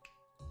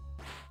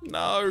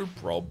 No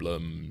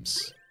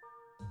problems.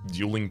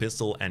 Dueling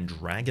Pistol and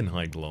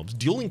Dragonhide Gloves.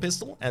 Dueling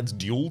Pistol adds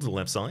duel to the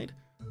left side,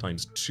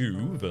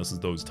 ×2 versus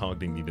those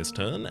targeting me this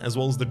turn, as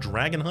well as the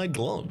Dragonhide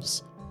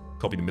Gloves.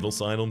 Copy the middle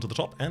side onto the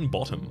top and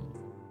bottom.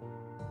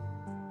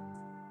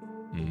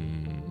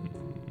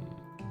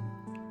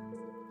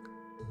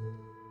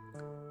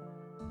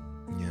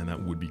 Yeah,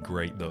 that would be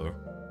great though.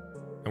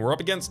 And we're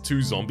up against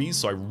 2 zombies,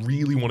 so I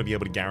really want to be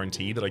able to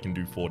guarantee that I can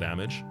do 4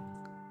 damage.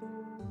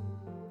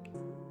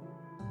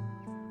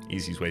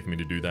 Easiest way for me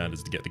to do that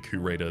is to get the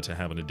Curator to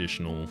have an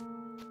additional,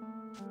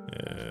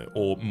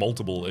 or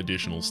multiple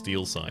additional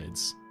steel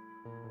sides.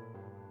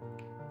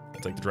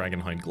 I'll take the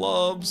Dragonhide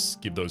Gloves,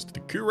 give those to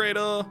the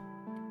Curator.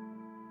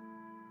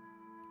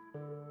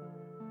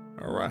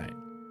 Alright.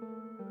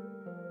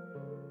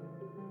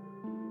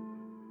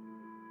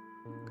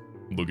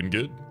 Looking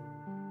good.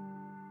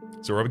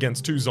 So we're up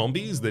against 2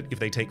 zombies that if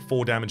they take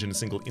 4 damage in a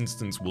single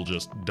instance will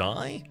just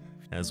die,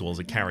 as well as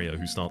a carrier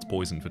who starts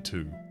poison for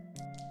 2.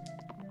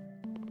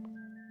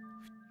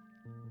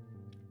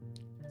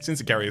 Since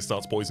the carrier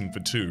starts poison for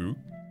 2,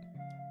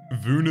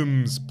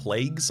 Vunum's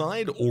Plague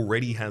side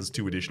already has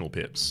 2 additional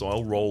pips, so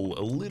I'll roll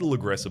a little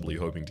aggressively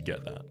hoping to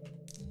get that.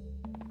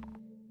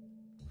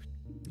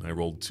 I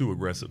rolled 2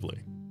 aggressively.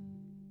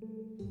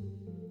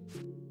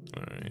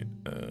 Alright,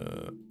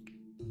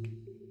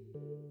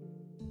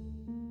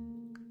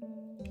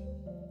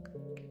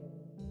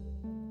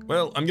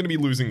 well, I'm going to be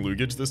losing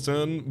Luggage this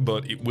turn,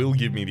 but it will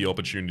give me the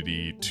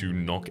opportunity to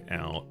knock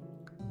out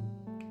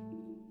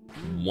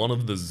one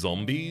of the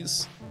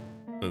zombies,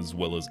 as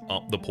well as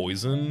up the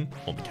poison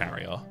on the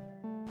carrier.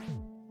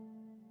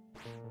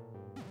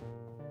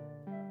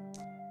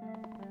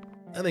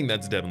 I think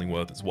that's definitely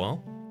worth its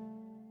while.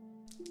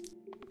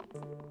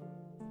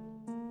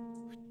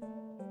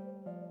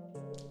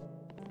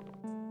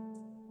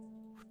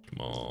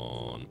 Come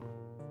on.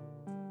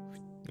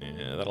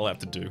 Yeah, that'll have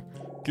to do.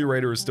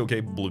 Curator is still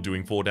capable of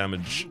doing 4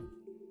 damage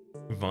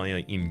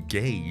via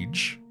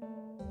engage.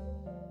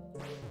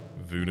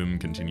 Vunum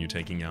continue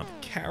taking out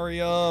the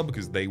carrier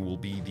because they will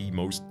be the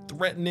most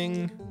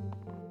threatening.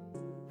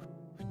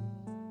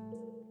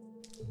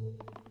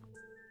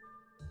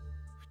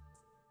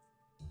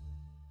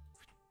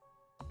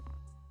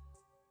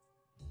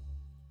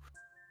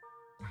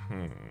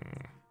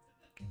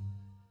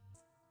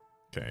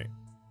 Okay.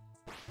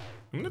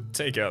 I'm gonna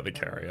take out the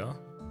carrier.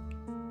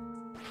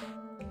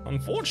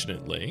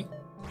 Unfortunately,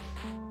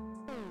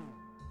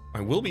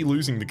 I will be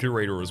losing the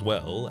Curator as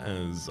well,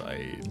 as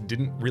I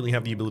didn't really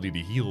have the ability to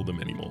heal them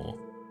anymore.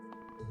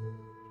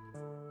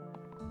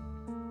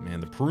 Man,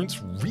 the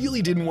Prunce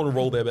really didn't want to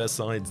roll their best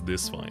sides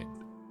this fight.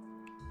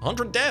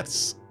 100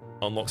 deaths!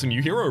 Unlocks a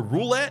new hero,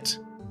 Roulette!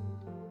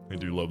 I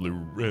do love the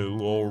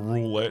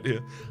Roulette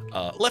here.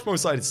 Leftmost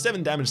side is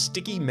 7 damage,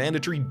 sticky,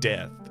 mandatory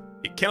death.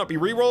 It cannot be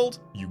rerolled,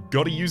 you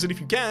gotta use it if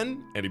you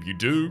can, and if you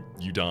do,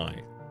 you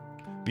die.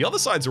 The other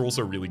sides are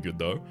also really good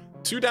though.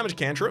 2 damage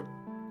cantrip,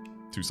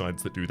 2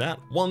 sides that do that,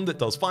 1 that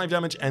does 5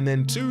 damage, and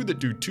then 2 that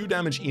do 2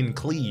 damage in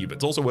cleave.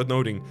 It's also worth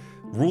noting,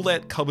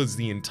 Roulette covers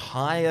the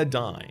entire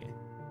die,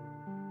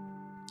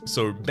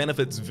 so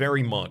benefits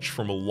very much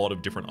from a lot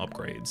of different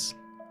upgrades.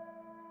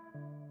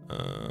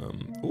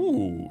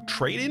 Ooh,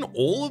 trade in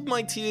all of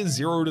my tier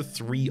 0 to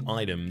 3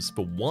 items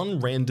for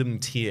 1 random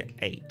tier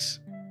 8.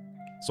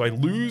 So I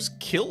lose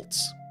Kilt,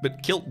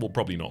 but Kilt will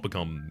probably not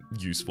become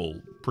useful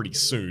pretty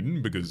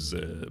soon because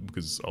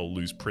I'll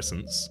lose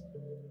Presence.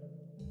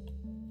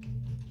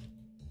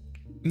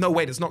 No,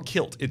 wait, it's not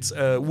Kilt. It's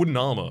Wooden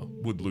Armor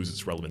would lose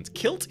its relevance.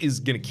 Kilt is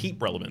gonna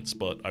keep relevance,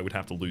 but I would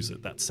have to lose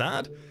it. That's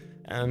sad.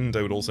 And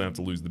I would also have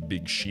to lose the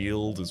big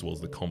shield as well as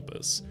the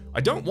compass.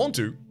 I don't want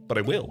to, but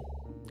I will.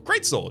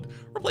 Greatsword.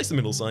 Replace the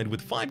middle side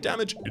with 5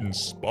 damage,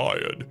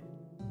 Inspired.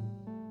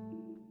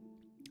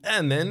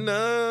 And then,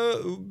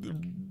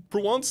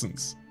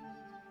 Prowansons.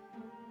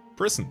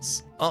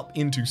 Prisons. Up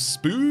into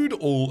Spood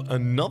or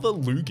another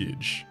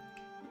Lugage.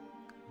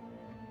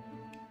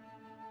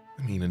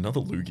 I mean, another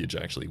Lugage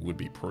actually would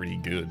be pretty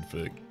good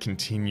for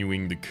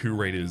continuing the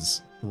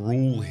Curator's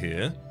rule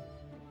here.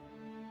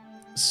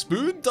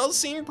 Spood does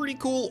seem pretty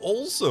cool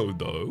also,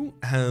 though.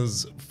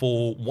 Has,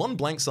 for 1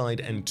 blank side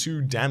and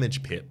 2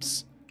 damage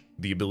pips,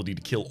 the ability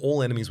to kill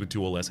all enemies with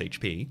 2 or less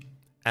HP,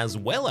 as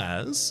well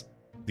as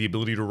the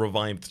ability to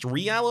revive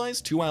 3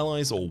 allies, 2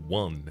 allies, or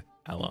 1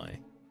 ally.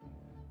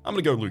 I'm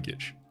gonna go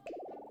Lugage.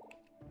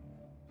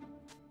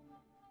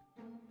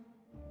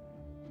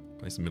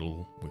 Place the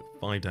middle with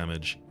 5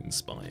 damage,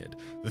 inspired.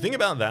 The thing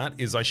about that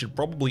is I should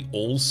probably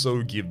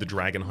also give the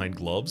Dragonhide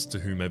gloves to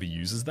whomever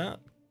uses that.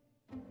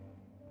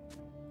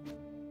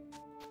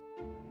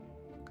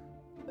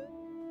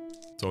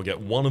 So I'll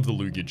get one of the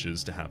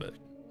Lugages to have it.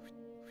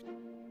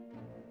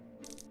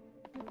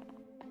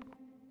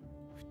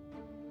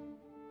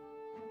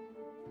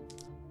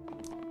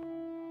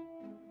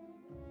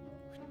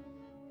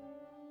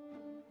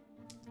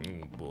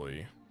 Oh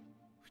boy.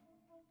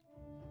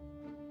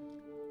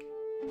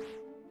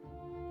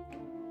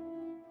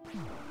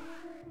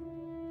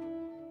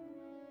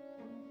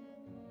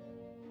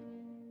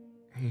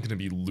 I'm gonna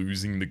be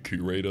losing the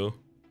Curator.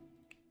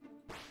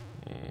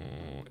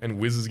 And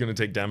Wiz is gonna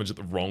take damage at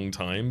the wrong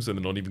time, so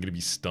they're not even gonna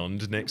be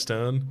stunned next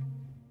turn.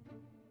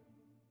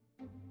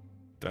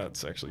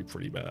 That's actually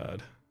pretty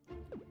bad.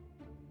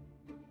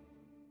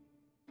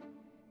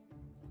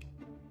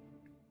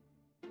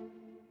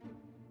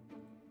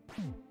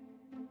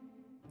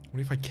 What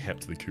if I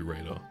kept the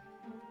Curator?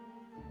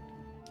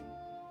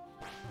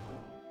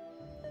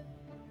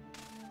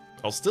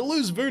 I'll still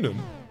lose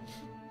Vunum.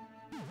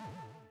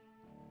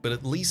 But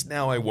at least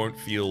now I won't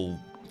feel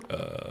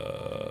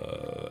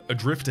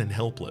adrift and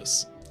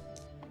helpless.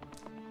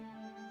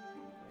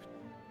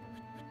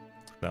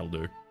 That'll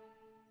do.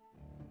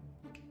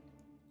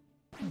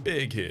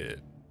 Big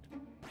hit.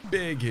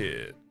 Big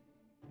hit.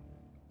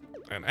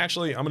 And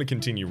actually, I'm going to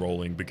continue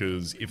rolling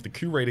because if the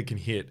Curator can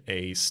hit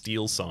a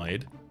steel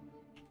side,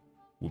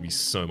 we'll be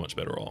so much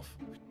better off.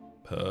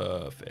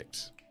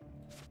 Perfect.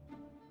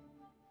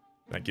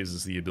 That gives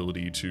us the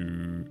ability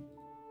to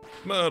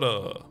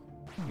murder,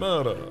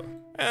 murder,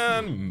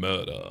 and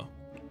murder.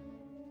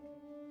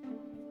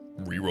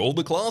 Reroll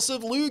the class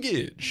of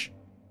Lugage.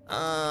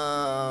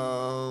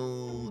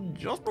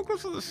 Just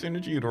because of the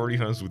synergy it already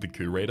has with the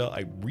Curator,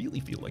 I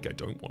really feel like I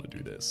don't want to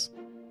do this.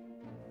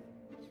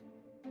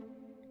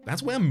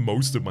 That's where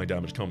most of my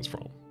damage comes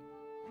from.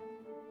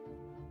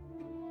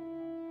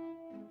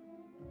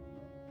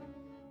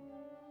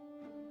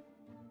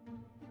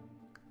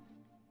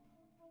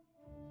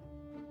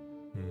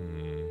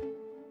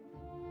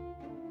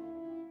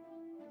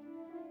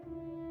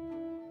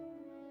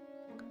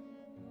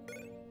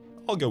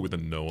 I'll go with a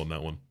no on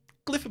that one.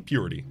 Glyph of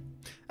Purity.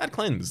 Add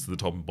Cleanse to the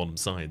top and bottom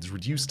sides.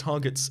 Reduce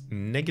target's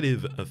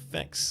negative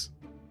effects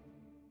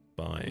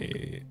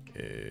by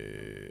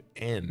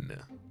N.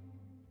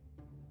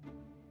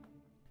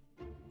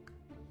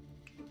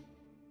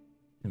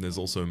 And there's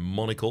also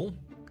Monocle.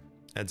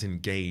 Adds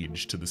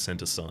Engage to the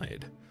center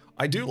side.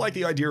 I do like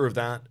the idea of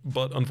that,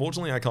 but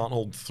unfortunately I can't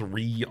hold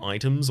 3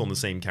 items on the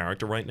same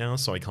character right now,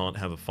 so I can't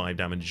have a 5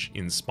 damage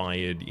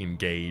inspired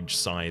Engage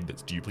side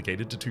that's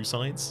duplicated to 2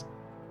 sides.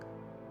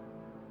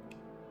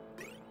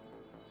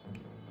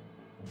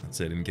 That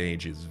said,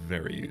 Engage is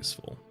very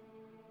useful.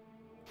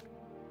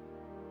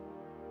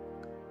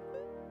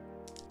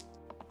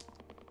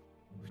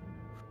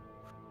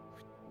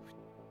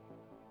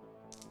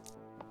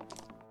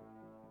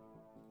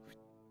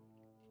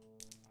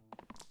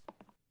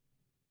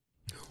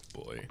 Oh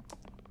boy.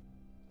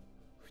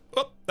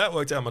 Oh, that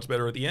worked out much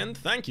better at the end,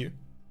 thank you.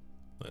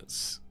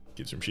 Let's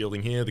give some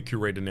shielding here. The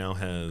Curator now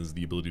has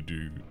the ability to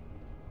do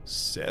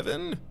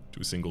 7 to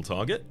a single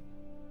target,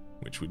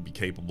 which would be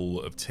capable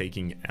of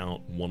taking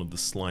out one of the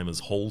Slimers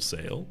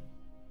wholesale.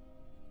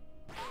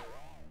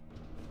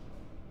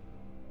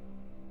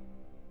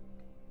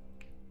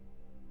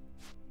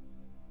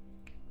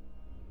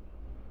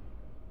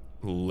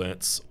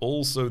 Let's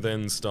also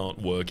then start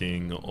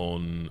working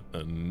on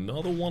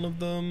another one of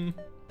them.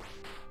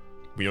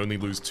 We only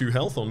lose 2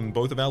 health on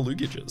both of our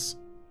Lugages.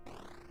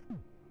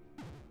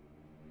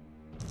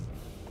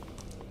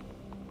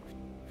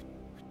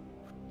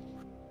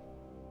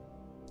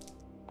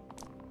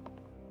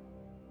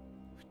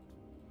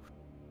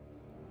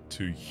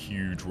 Two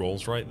huge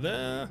rolls right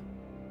there.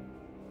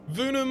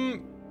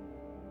 Vunum,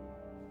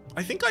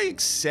 I think I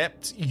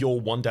accept your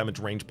 1 damage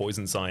range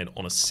poison side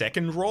on a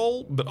second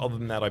roll, but other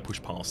than that I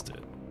push past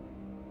it.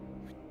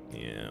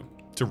 Yeah,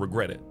 to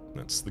regret it.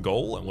 That's the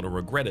goal. I want to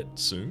regret it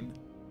soon.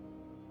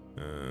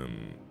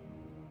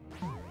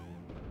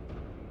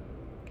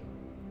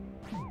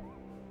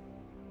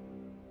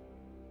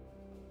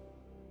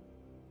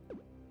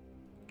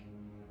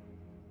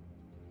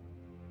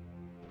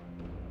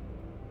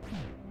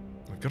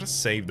 Gotta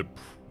save the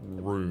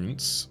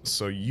prunes,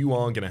 so you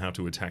are gonna have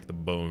to attack the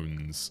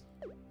bones,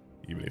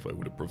 even if I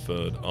would have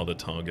preferred other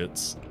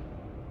targets.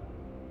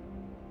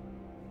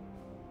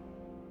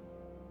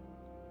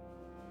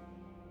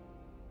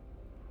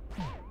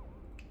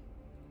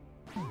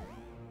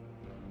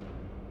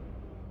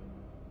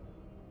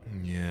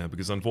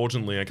 because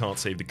unfortunately I can't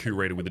save the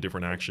curator with a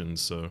different action,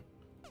 so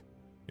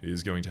it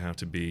is going to have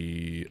to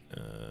be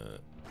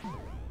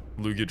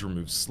Lugage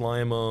removes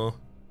Slimer,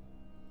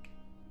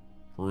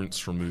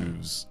 Prunce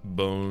removes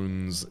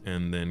Bones,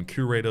 and then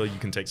Curator, you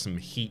can take some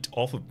heat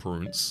off of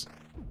Prunce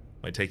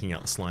by taking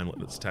out the Slimelet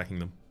that's attacking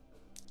them.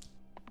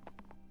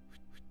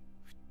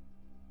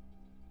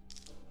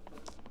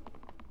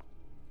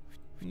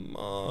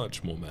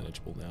 Much more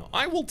manageable now.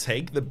 I will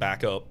take the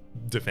backup,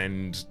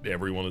 defend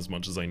everyone as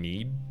much as I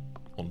need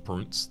on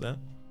Prunce there.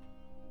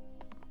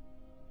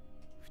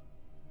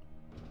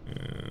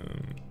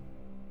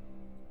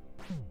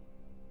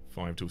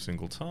 5 to a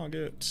single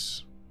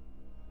target.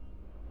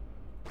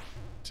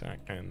 Attack,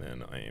 and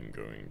then I am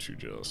going to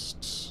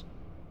just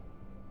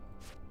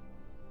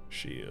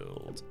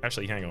shield.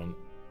 Actually, hang on.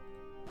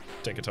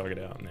 Take a target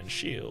out and then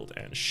shield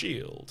and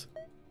shield.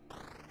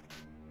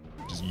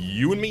 Just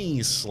you and me,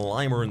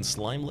 Slimer and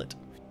Slimelet.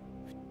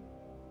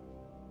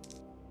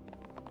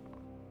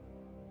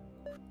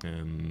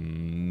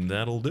 And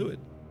that'll do it.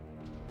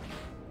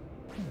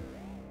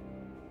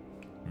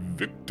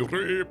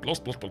 Victory plus.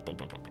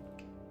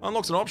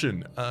 Unlocks an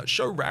option.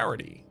 Show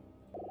rarity.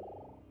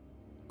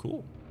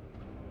 Cool.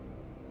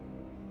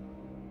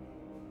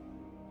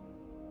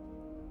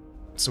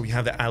 So we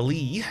have the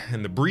Ali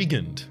and the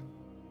Brigand.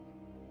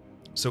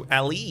 So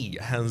Ali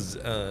has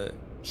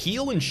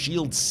heal and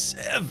shield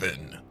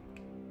 7.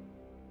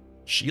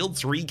 Shield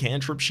 3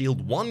 cantrip,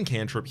 shield 1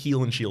 cantrip,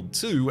 heal and shield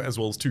 2, as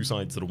well as 2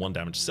 sides that are 1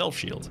 damage self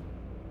shield.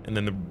 And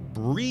then the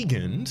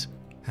Brigand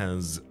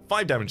has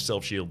 5 damage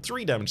self shield,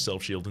 3 damage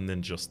self shield, and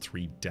then just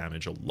 3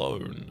 damage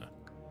alone.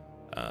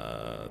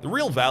 The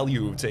real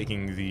value of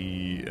taking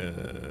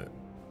the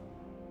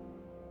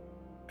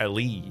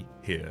Ali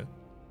here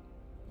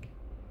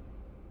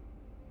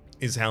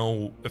is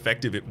how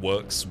effective it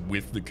works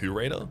with the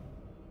Curator.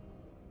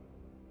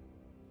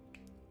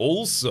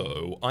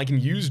 Also, I can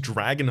use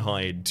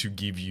Dragonhide to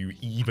give you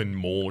even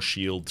more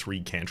shield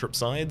 3 cantrip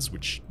sides,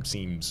 which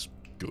seems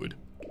good.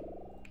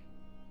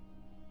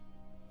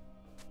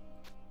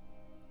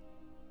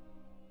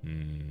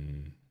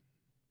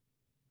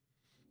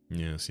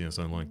 Yes,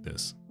 I like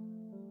this.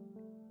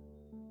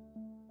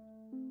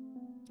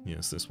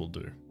 Yes, this will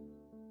do.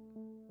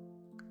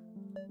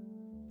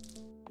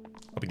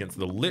 Up against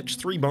the Lich,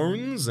 3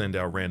 bones, and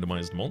our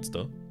randomized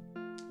monster.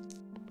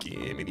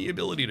 Give me the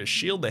ability to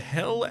shield the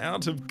hell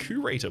out of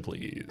Curator,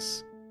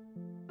 please.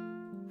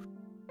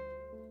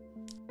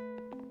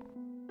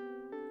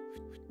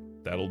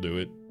 That'll do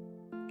it.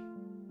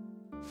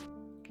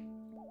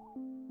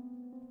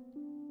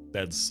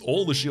 That's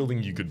all the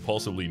shielding you could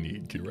possibly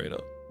need, Curator.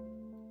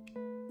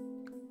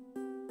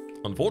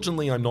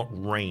 Unfortunately, I'm not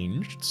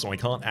ranged, so I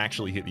can't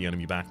actually hit the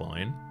enemy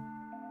backline.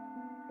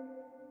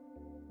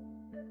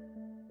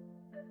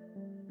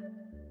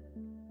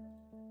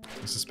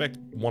 I suspect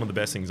one of the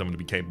best things I'm going to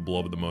be capable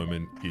of at the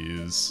moment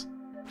is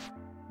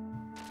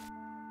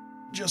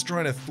just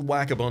trying to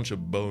thwack a bunch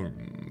of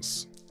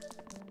bones.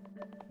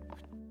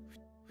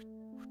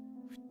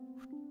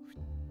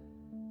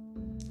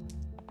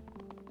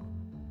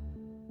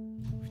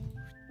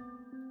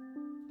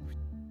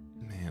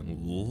 Man,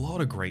 a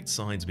lot of great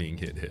sides being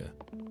hit here.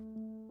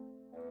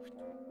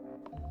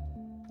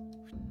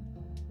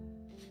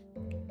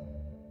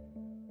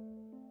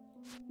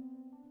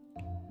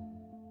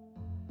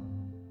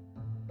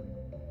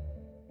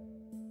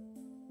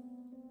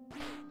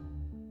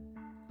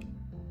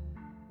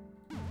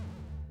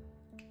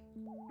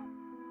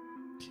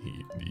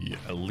 Keep the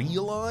Ali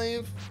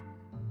alive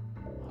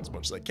as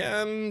much as I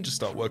can. Just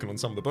start working on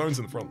some of the bones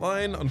in the front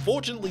line.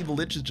 Unfortunately, the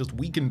Lich has just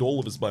weakened all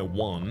of us by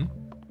 1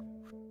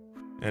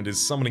 and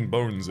is summoning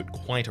bones at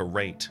quite a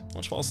rate,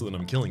 much faster than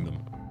I'm killing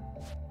them.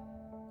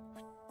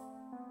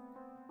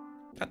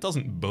 That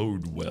doesn't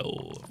bode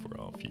well for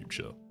our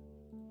future.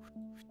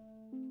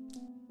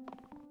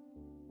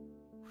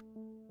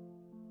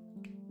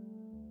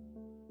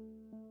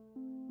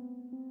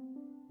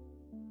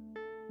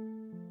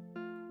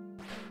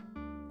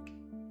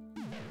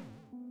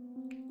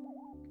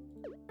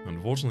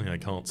 Unfortunately, I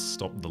can't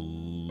stop the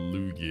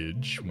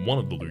Lugage, one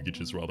of the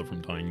Lugages rather,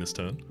 from dying this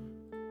turn.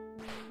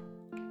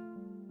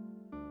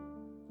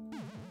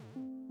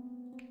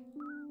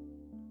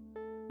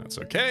 That's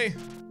okay,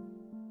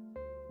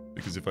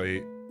 because if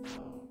I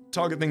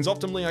target things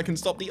optimally, I can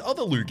stop the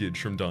other Lugage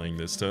from dying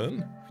this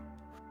turn,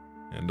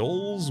 and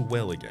all's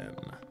well again.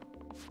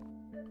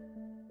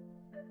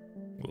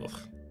 Ugh.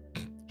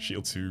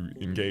 Shield 2,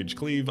 engage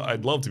cleave.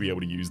 I'd love to be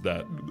able to use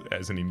that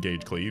as an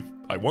engage cleave.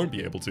 I won't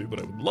be able to,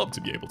 but I would love to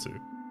be able to.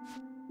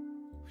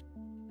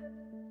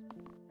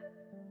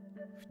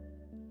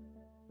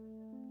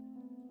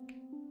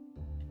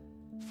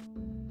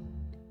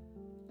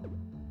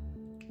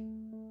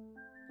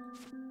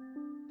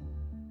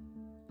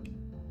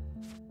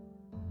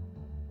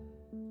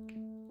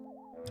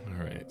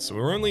 Alright, so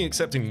we're only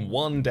accepting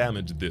 1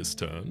 damage this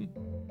turn.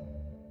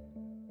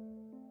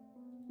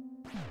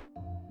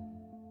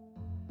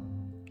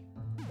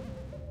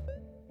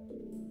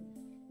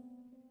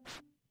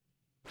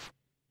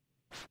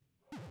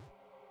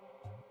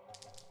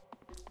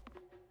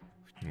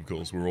 Of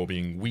course, we're all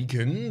being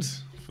weakened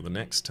for the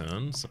next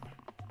turn, so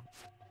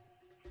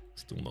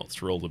still not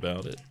thrilled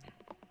about it.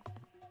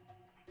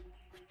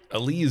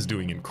 Ali is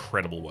doing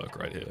incredible work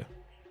right here.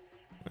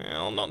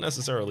 Well, not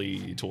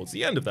necessarily towards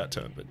the end of that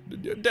turn,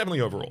 but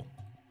definitely overall.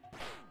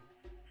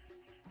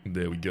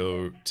 There we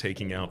go,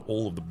 taking out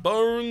all of the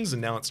bones,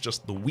 and now it's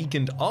just the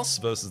weakened us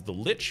versus the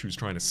Lich, who's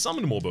trying to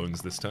summon more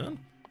bones this turn,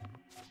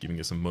 giving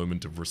us a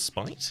moment of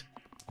respite.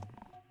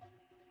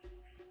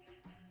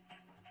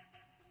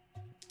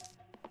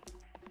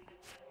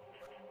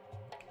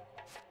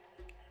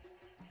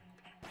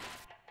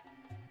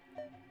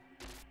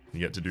 You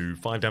get to do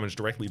 5 damage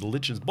directly to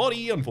Lich's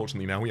body.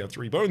 Unfortunately, now we have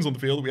 3 bones on the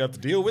field that we have to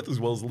deal with, as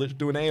well as the Lich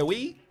doing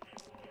AoE.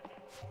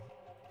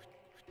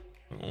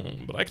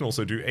 But I can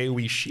also do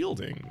AoE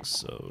shielding,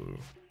 so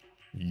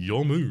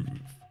your move,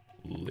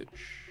 Lich.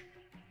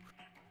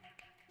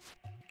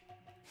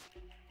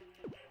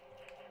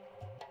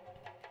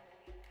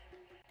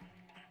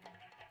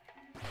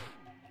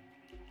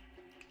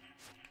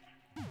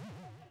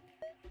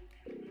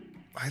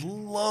 I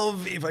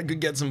love if I could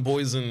get some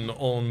poison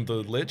on the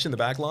Lich in the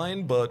back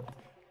line, but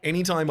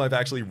anytime I've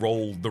actually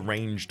rolled the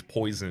ranged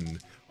poison,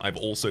 I've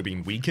also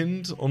been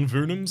weakened on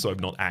Vunum, so I've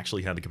not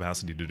actually had the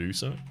capacity to do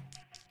so.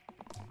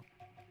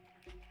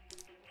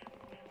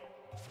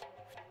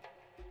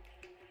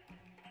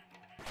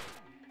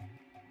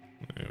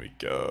 There we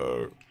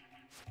go.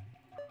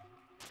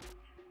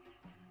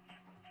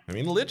 I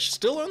mean, Lich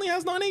still only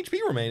has 9 HP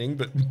remaining,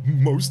 but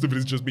most of it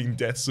is just being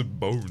deaths of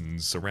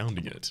bones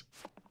surrounding it.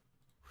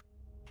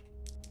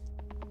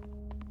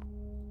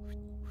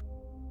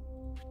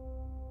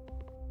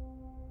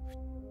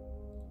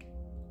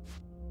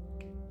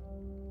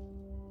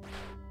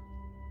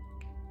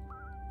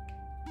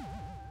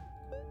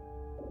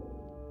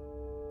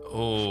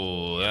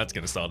 Oh, that's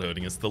going to start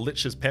hurting us. The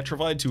Lich has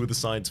petrified 2 of the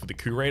sides for the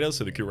Curator,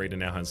 so the Curator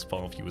now has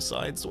far fewer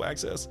sides to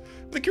access.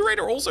 The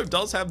Curator also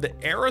does have the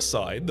Error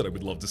side that I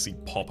would love to see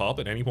pop up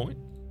at any point.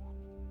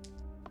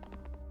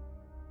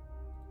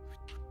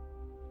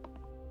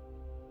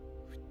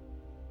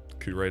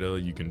 Curator,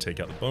 you can take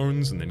out the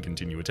bones and then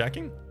continue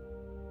attacking.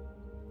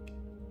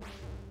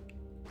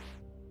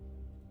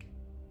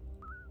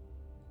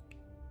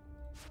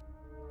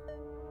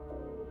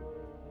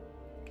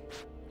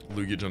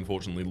 Lugage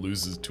unfortunately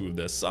loses 2 of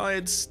their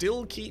sides,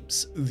 still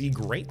keeps the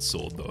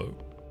Greatsword though.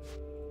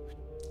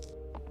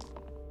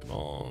 Come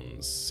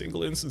on,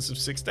 single instance of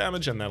 6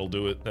 damage and that'll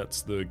do it.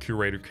 That's the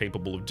Curator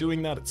capable of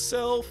doing that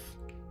itself.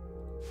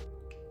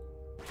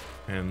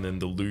 And then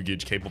the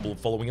Lugage capable of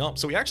following up.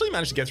 So we actually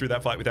managed to get through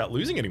that fight without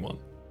losing anyone.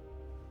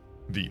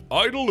 The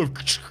Idol of...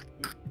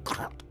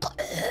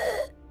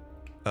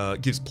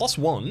 gives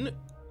 +1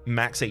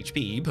 max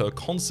HP per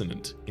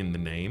consonant in the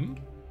name.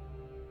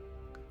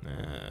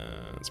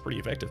 It's pretty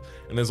effective.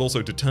 And there's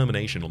also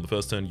determination. On the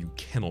first turn, you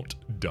cannot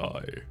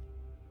die.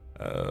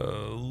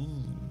 That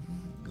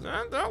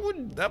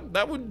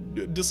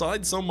would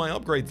decide some of my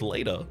upgrades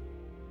later.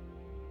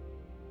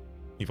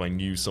 If I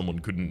knew someone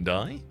couldn't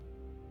die.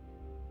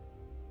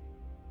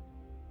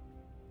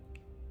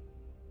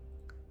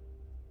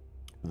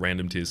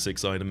 Random tier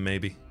 6 item,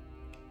 maybe.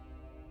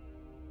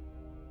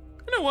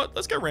 You know what?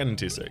 Let's go random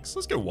tier 6.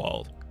 Let's go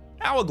wild.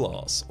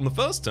 Hourglass. On the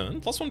first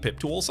turn, +1 pip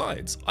to all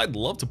sides. I'd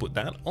love to put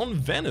that on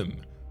Venom,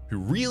 who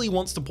really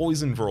wants to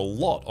poison for a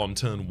lot on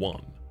turn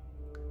 1.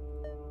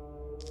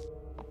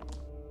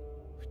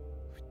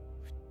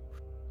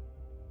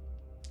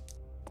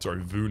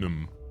 Sorry,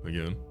 Vunum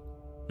again.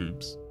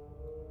 Oops.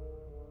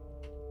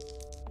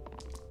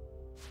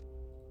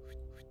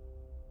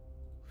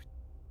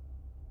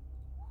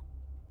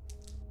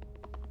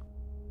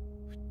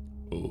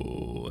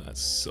 Oh,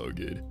 that's so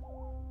good.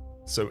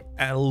 So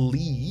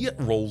Ali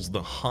rolls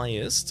the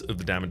highest of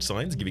the damage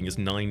signs, giving us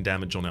 9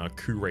 damage on our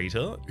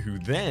Curator, who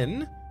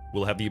then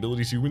will have the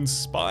ability to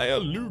inspire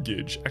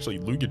Lugage. Actually,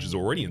 Lugage is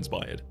already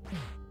inspired.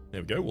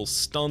 There we go, we'll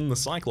stun the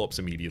Cyclops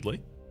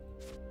immediately.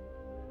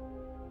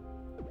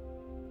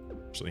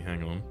 Actually,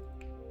 hang on.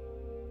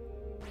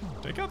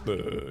 Take out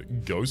the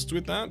Ghost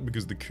with that,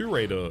 because the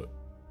Curator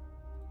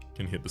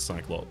can hit the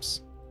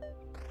Cyclops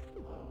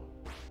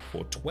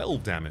for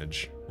 12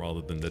 damage,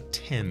 rather than the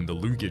 10 the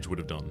Lugage would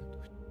have done.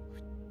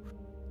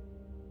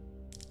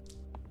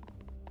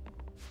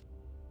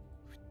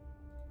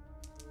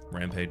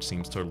 Rampage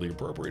seems totally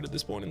appropriate at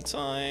this point in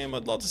time.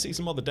 I'd love to see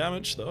some other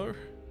damage, though.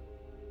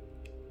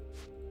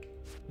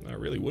 I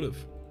really would have.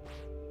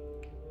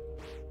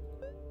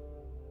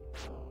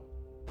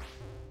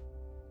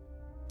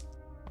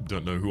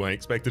 Don't know who I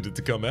expected it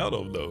to come out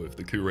of, though, if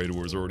the Curator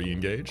was already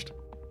engaged.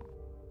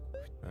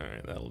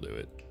 Alright, that'll do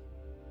it.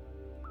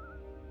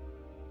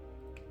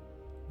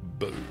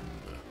 Boom.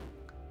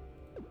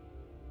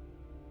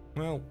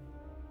 Well...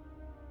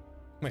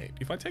 Wait,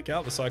 if I take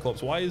out the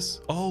Cyclops, why is...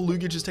 Oh,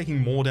 Lugage is taking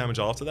more damage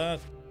after that?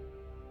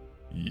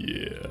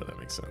 Yeah, that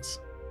makes sense.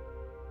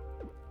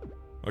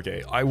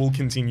 Okay, I will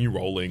continue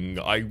rolling.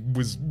 I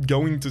was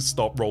going to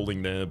stop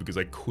rolling there because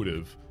I could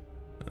have.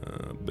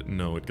 But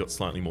no, it got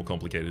slightly more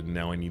complicated and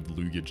now I need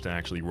Lugage to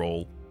actually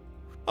roll.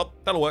 Oh,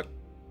 that'll work.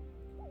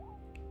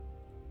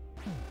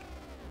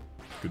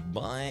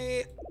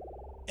 Goodbye.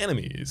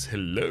 Enemies.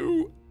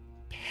 Hello.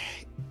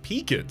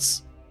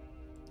 Peekits.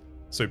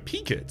 So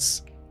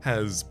Peekits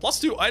has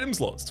 +2 item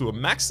slots to a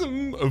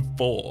maximum of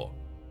 4.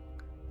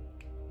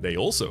 They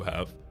also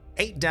have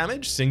 8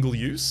 damage, single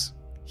use,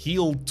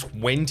 heal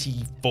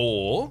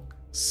 24,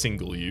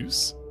 single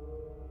use,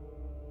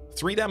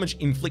 3 damage,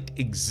 inflict,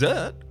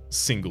 exert,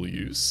 single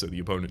use, so the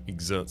opponent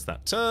exerts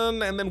that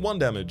turn, and then 1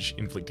 damage,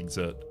 inflict,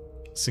 exert,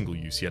 single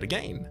use yet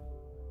again.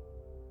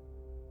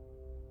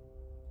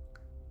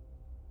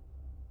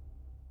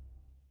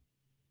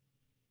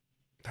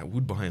 That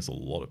would buy us a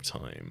lot of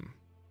time.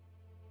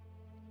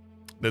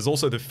 There's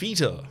also the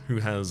Feeder, who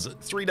has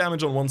 3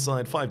 damage on one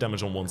side, 5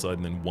 damage on one side,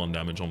 and then 1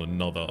 damage on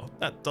another.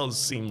 That does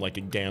seem like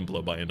a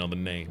gambler by another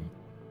name.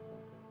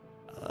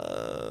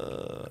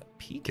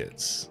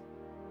 Peekits.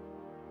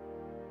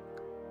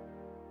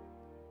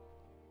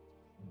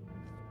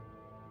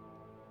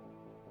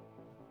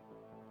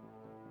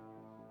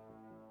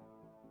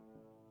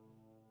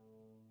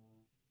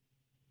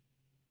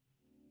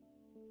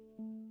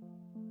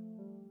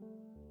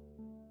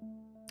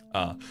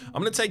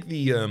 I'm gonna take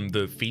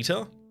the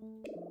Feeder.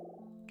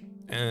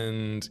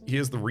 And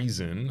here's the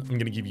reason. I'm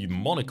gonna give you the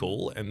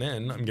Monocle, and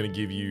then I'm gonna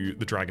give you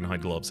the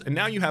Dragonhide Gloves. And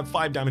now you have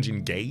 5 damage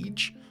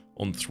engage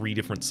on 3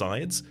 different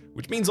sides,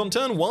 which means on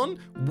turn 1,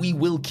 we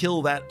will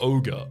kill that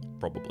ogre,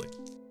 probably.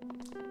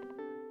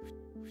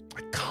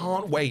 I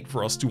can't wait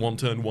for us to, on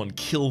turn 1,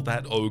 kill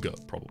that ogre,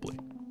 probably.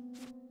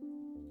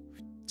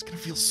 It's gonna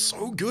feel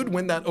so good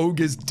when that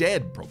ogre's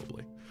dead,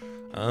 probably.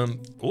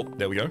 Oh,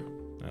 there we go.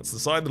 That's the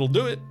side that'll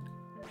do it.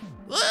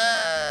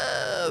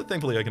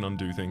 Thankfully I can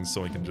undo things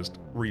so I can just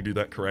redo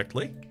that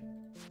correctly.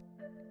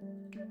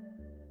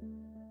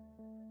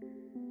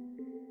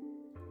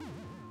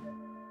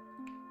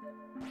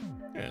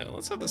 Yeah,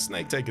 let's have the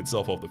snake take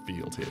itself off the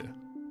field here.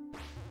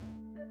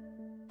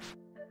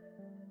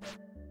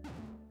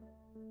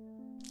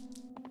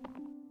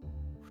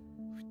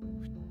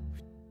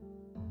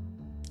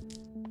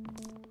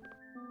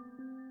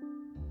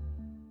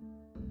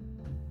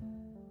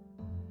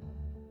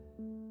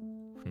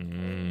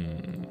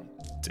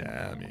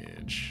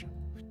 Damage.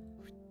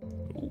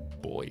 Oh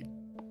boy,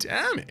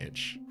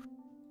 damage.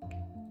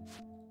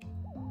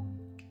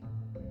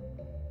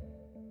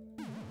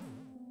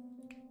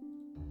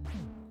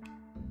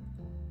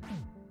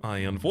 I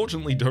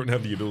unfortunately don't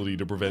have the ability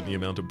to prevent the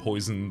amount of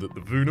poison that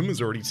the Venom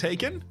has already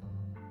taken,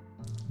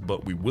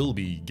 but we will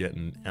be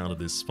getting out of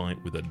this fight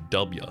with a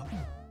W.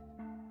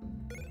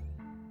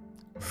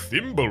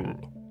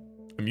 Thimble.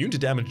 Immune to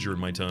damage during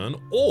my turn,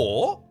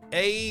 or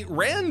a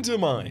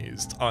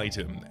randomized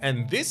item,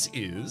 and this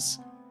is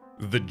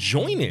the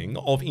joining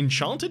of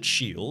Enchanted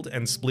Shield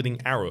and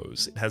Splitting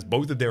Arrows. It has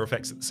both of their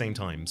effects at the same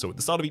time, so at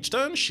the start of each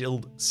turn,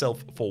 shield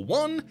self for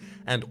 1,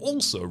 and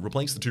also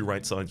replace the 2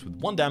 right sides with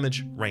 1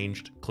 damage,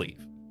 ranged,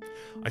 cleave.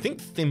 I think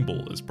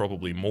Thimble is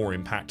probably more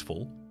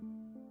impactful,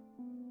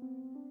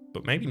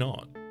 but maybe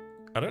not.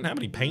 I don't have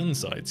any pain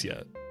sides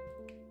yet.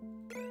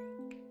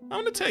 I'm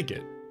gonna take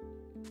it.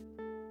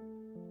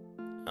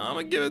 I'm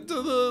gonna give it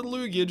to the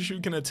Lugage who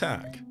can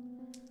attack.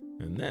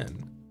 And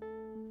then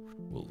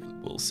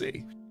we'll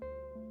see.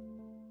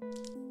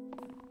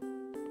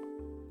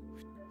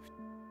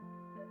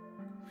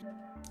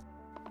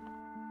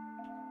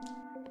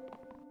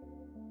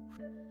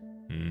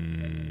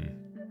 Hmm.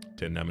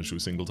 10 damage to a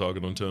single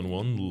target on turn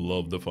 1.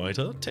 Love the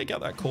fighter. Take out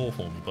that core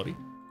for me, buddy.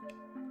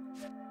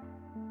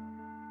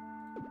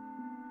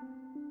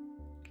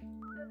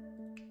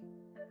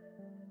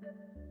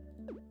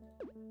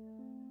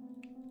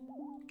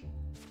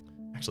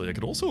 Actually, I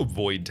could also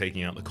avoid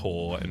taking out the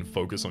core and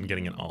focus on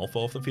getting an alpha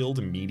off the field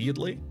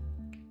immediately.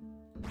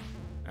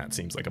 That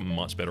seems like a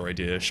much better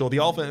idea. Sure, the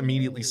alpha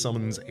immediately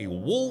summons a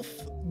wolf,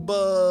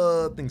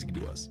 but things can do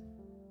worse.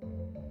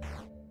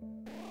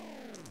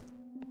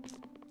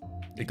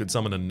 It could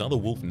summon another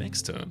wolf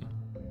next turn.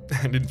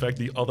 And in fact,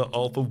 the other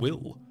alpha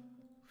will.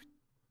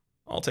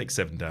 I'll take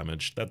 7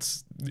 damage.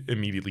 That's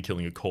immediately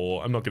killing a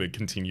core. I'm not going to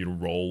continue to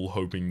roll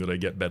hoping that I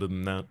get better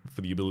than that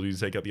for the ability to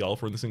take out the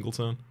alpha in the single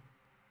turn.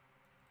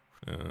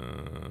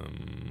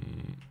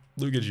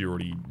 Lugage, you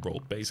already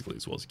rolled basically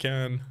as well as you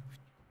can.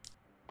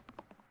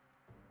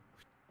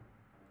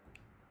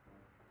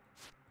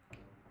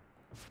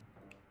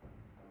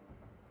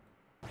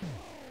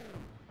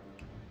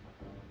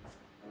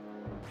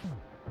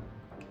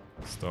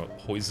 Start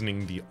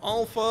poisoning the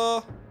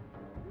alpha.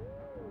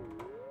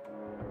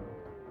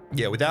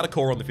 Yeah, without a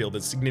core on the field,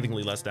 there's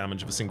significantly less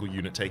damage of a single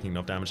unit taking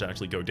enough damage to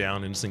actually go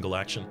down in a single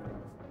action.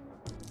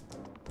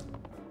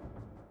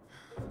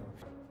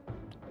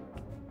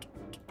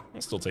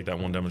 I'll still take that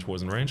 1 damage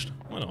poison ranged.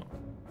 Why not?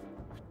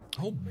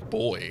 Oh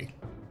boy.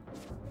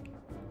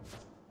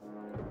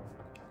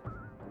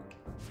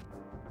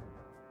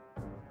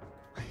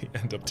 I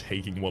end up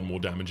taking 1 more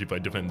damage if I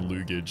defend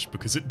Lugage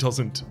because it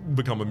doesn't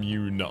become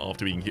immune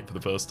after being hit for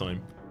the first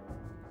time.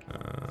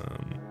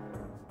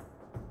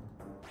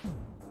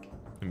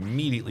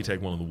 Immediately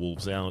take one of the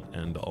wolves out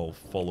and I'll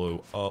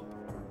follow up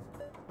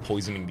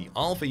poisoning the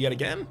alpha yet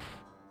again.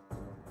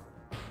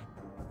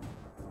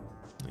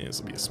 Yeah, this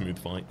will be a smooth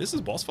fight. This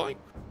is boss fight?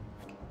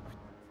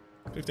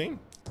 15?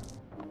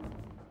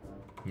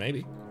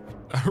 Maybe.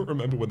 I don't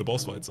remember when the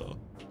boss fights are.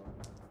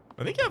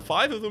 I think you have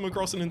 5 of them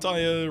across an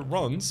entire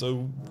run,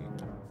 so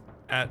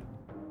at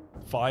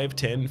 5,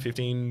 10,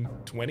 15,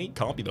 20,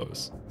 can't be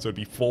those. So it'd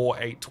be 4,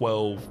 8,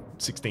 12,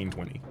 16,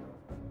 20.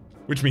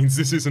 Which means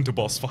this isn't a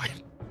boss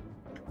fight.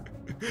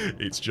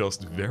 It's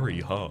just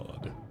very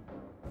hard.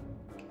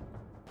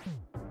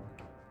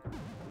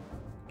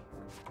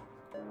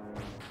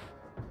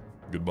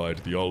 Goodbye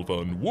to the Alpha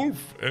and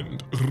Wolf,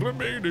 and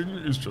remaining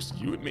is just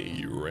you and me,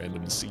 you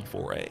random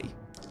C4A.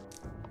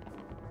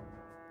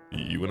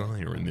 You and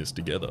I are in this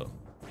together.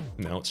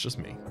 Now it's just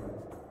me.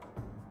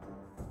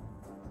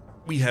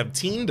 We have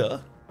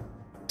Tinder.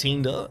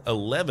 Tinder,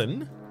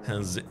 11,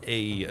 has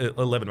a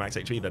 11 max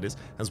HP, that is,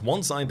 has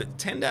one side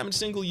that's 10 damage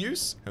single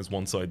use, has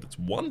one side that's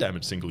 1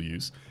 damage single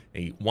use,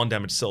 a 1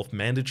 damage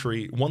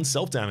self-mandatory, 1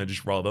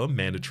 self-damage rather,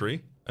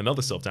 mandatory,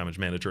 another self-damage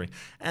mandatory,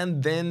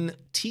 and then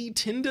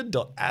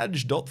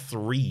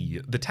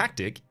ttinder.adge.3. The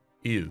tactic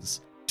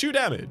is 2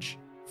 damage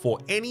for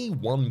any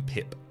 1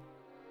 pip.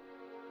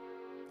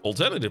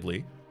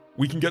 Alternatively,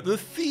 we can get the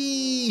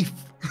Thief.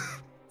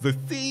 The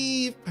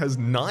Thief has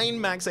 9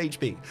 max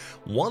HP,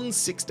 1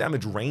 6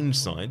 damage range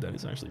side, that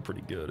is actually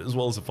pretty good, as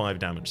well as a 5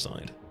 damage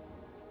side.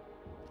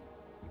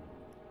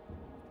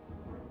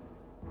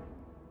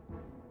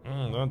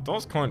 That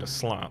does kind of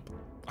slap.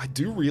 I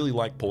do really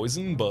like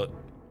poison, but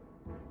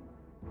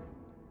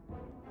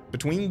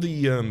between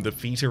the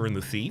Feeder and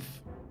the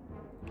Thief,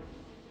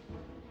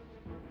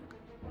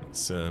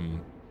 it's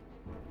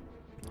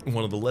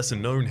one of the lesser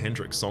known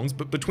Hendrix songs,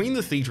 but between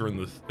the Theta and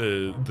the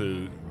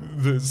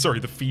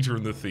Feeder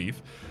and the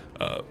Thief,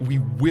 we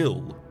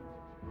will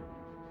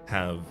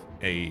have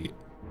a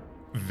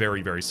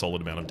very, very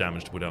solid amount of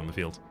damage to put out on the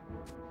field.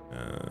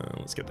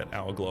 Let's get that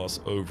Hourglass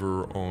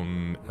over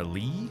on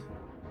Ali.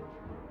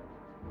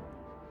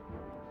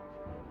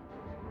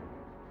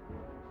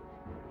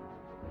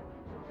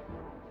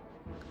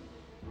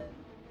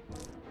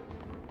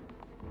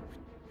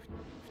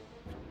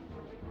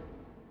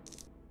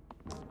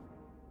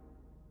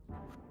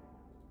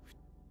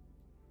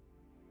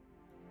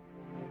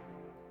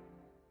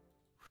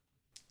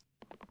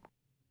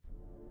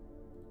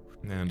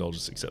 And I'll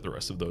just accept the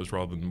rest of those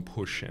rather than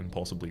push and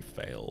possibly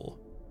fail.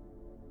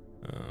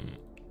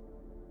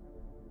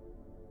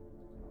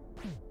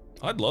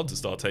 I'd love to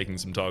start taking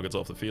some targets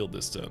off the field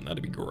this turn.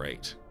 That'd be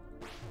great.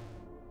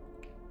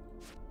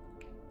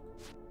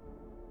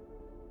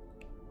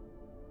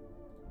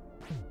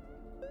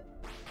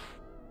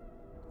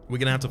 We're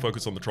gonna have to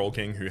focus on the Troll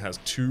King, who has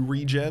 2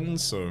 regens,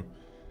 so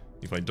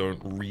if I don't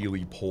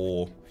really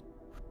pour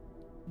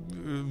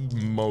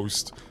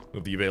most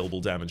of the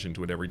available damage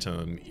into it every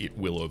turn, it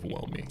will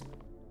overwhelm me.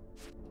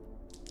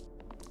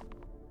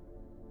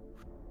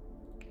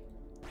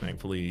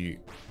 Thankfully,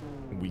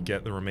 we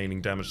get the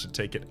remaining damage to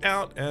take it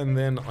out, and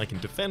then I can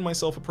defend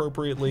myself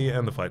appropriately,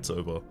 and the fight's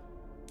over.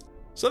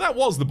 So that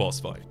was the boss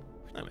fight.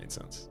 That made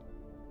sense.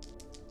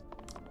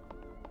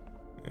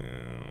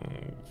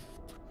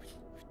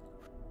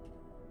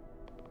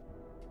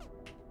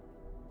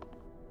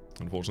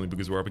 Unfortunately,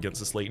 because we're up against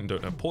the Slate and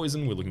don't have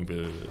poison, we're looking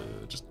for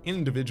just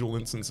individual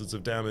instances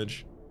of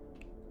damage.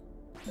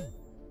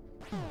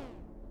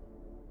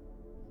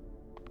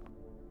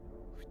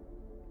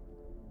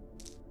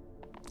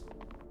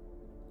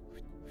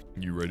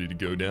 You ready to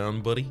go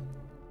down, buddy?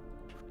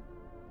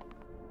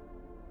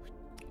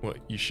 Well,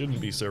 you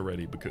shouldn't be so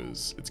ready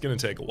because it's gonna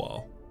take a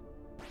while.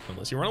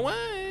 Unless you run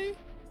away!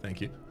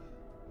 Thank you.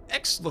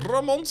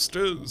 Extra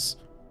monsters!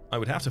 I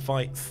would have to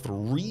fight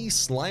 3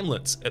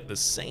 Slimelets at the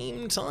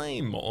same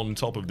time on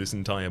top of this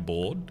entire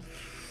board.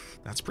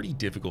 That's pretty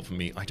difficult for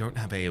me. I don't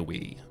have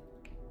AoE.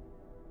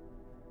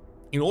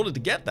 In order to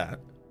get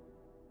that,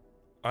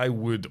 I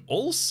would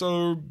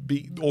also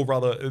be, or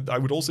rather, I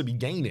would also be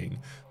gaining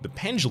the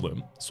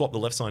Pendulum, swap the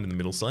left side and the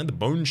middle side, the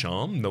Bone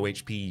Charm, no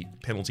HP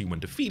penalty when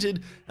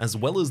defeated, as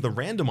well as the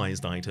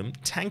randomized item,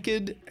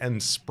 Tankard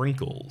and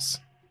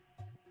Sprinkles.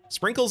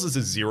 Sprinkles is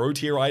a 0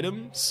 tier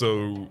item,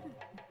 so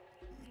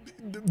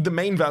the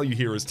main value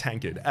here is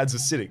Tankard, adds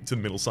acidic to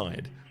the middle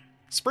side.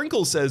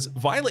 Sprinkles says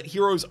Violet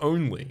Heroes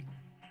only.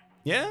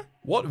 Yeah?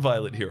 What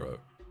Violet Hero?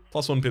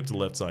 +1 pip to the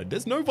left side.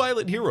 There's no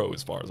Violet Hero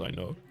as far as I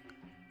know.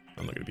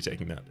 I'm not going to be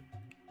taking that.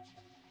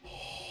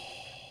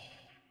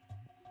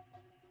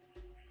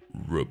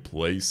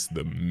 Replace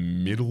the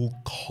middle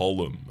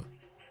column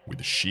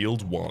with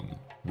Shield 1,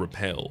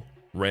 Repel,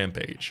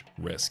 Rampage,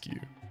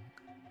 Rescue.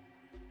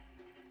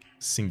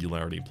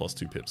 Singularity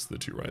 +2 pips to the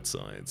 2 right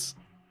sides.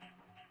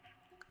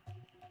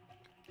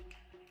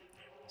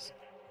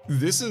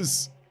 This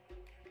is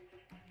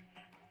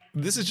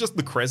just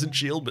the Crescent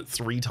Shield, but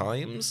 3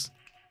 times,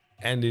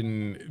 and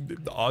in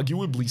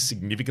arguably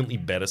significantly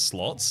better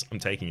slots. I'm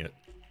taking it.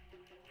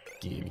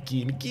 Gimme,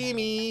 gimme,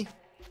 gimme!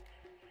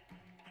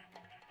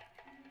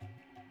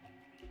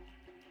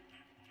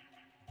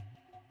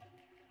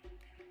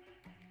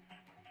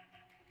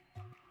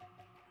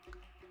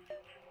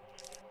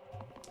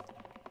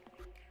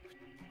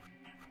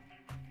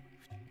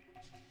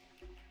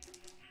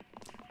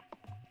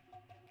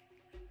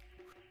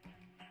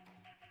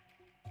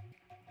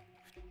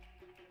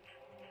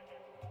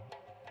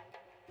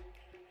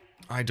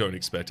 I don't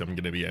expect I'm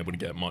going to be able to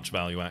get much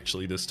value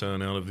actually this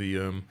turn out of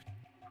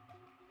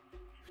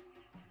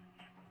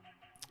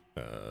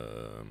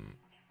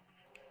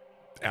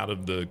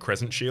the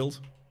Crescent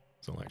Shield.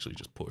 So I'll actually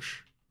just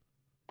push.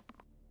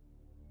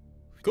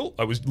 Cool.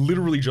 I was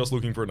literally just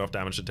looking for enough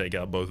damage to take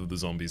out both of the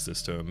zombies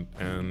this turn,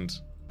 and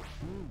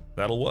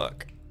that'll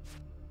work.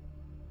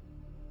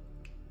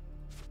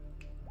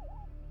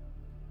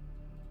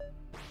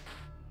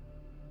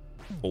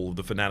 All of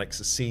the fanatics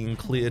are seeing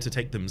clear to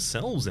take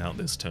themselves out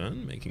this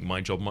turn, making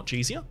my job much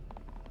easier.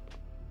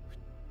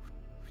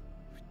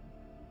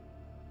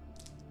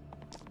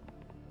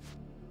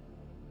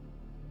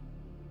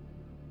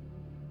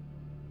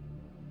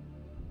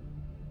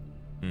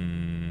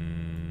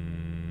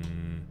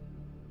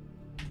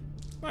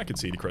 I could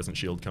see the Crescent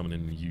Shield coming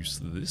in use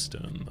this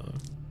turn, though.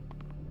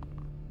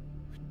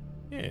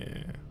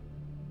 Yeah.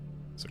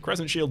 So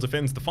Crescent Shield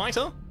defends the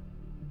fighter.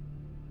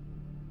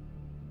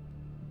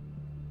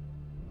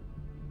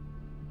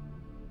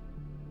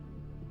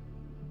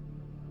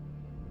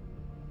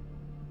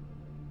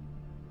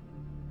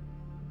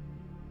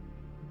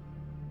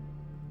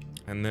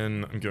 And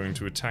then I'm going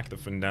to attack the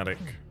Fanatic.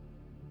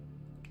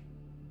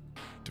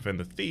 Defend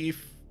the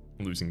Thief,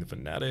 losing the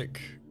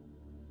Fanatic.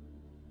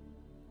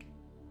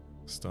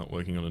 Start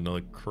working on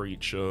another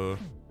creature.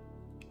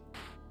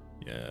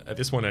 Yeah, at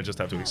this point I just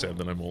have to accept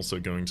that I'm also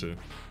going to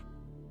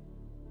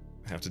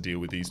have to deal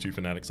with these two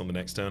Fanatics on the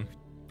next turn.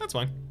 That's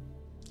fine.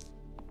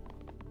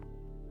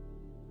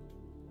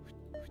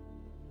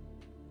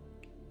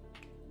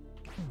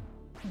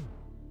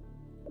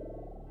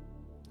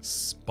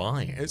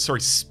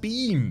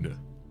 Speen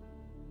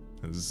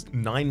has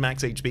 9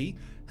 max HP,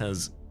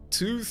 has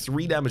 2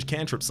 3 damage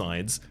cantrip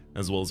sides,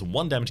 as well as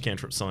 1 damage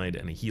cantrip side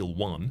and a heal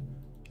 1.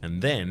 And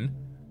then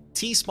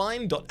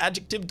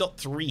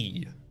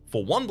T-Spine.adjective.3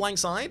 for 1 blank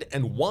side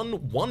and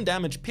 1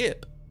 damage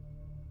pip.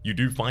 You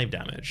do 5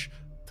 damage.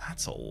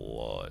 That's a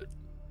lot.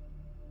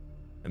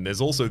 And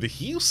there's also the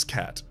Heus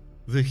Cat.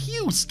 The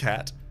Heus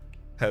Cat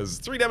has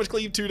 3 damage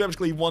cleave, 2 damage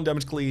cleave, 1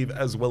 damage cleave,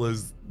 as well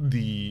as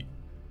the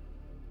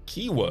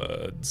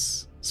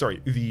keywords.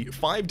 Sorry, the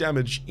 5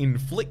 damage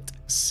inflict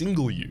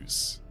single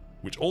use,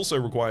 which also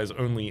requires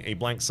only a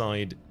blank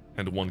side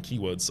and a 1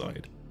 keyword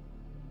side.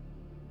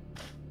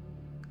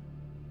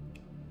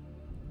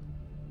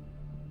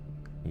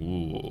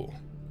 Ooh.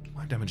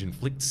 5 damage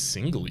inflict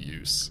single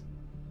use.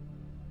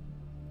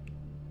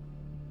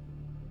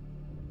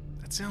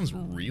 That sounds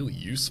really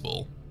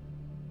useful.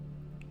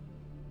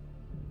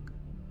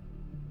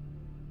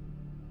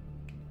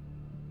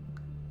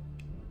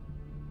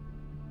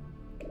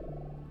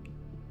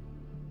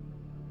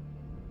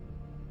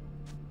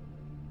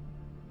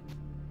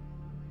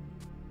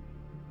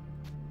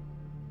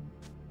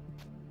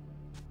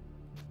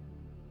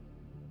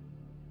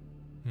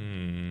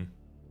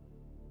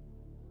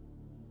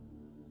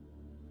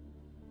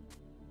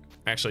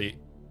 Actually,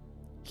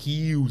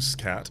 Heus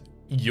Cat,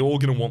 you're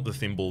going to want the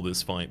Thimble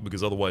this fight,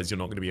 because otherwise you're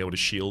not going to be able to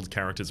shield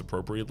characters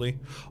appropriately.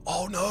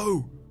 Oh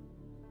no!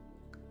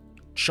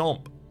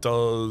 Chomp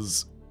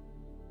does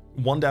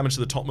 1 damage to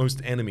the topmost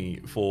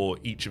enemy for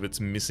each of its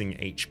missing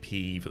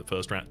HP for the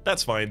first round.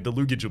 That's fine, the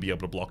Lugage will be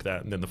able to block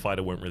that, and then the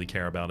fighter won't really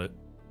care about it.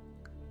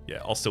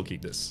 Yeah, I'll still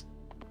keep this.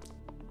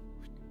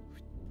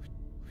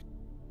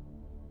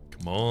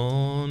 Come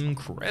on,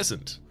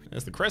 Crescent.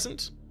 There's the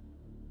Crescent.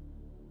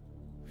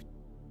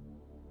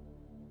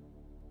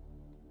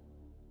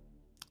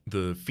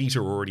 The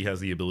Feater already has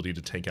the ability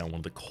to take out one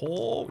of the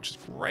core, which is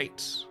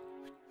great.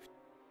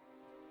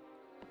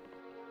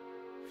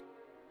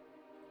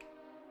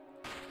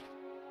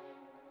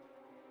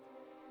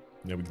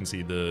 Now we can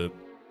see the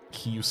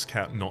Heus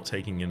Cat not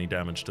taking any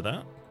damage to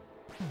that.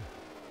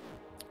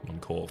 1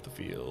 core off the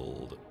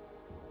field.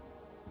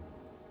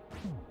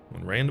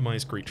 1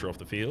 randomized creature off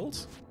the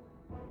field.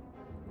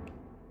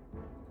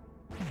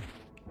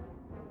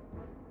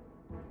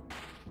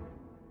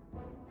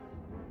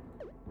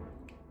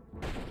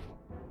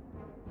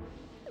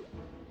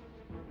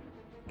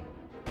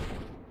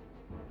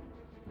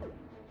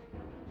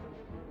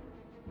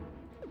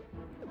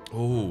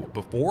 Oh,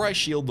 before I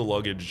shield the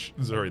luggage,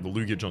 sorry, the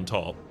Lugage on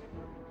top.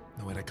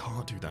 No, wait, I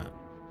can't do that.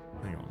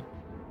 Hang on.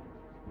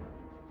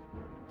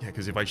 Yeah,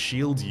 because if I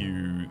shield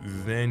you,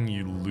 then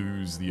you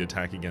lose the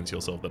attack against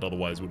yourself that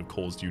otherwise would have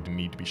caused you to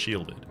need to be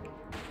shielded.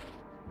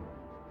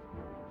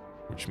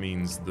 Which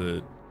means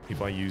that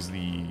if I use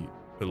the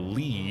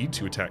lead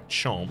to attack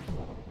Chomp,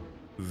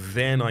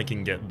 then I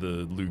can get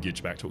the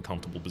Lugage back to a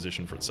comfortable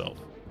position for itself.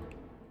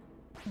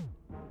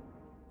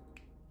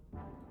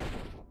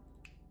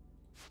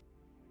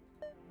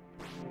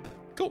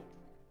 Cool.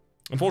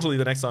 Unfortunately,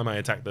 the next time I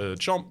attack the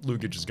Chomp,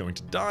 Lugage is going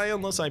to die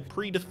unless I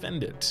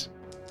pre-defend it.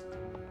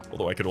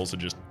 Although I could also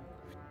just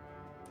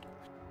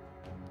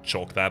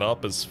chalk that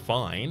up as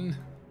fine.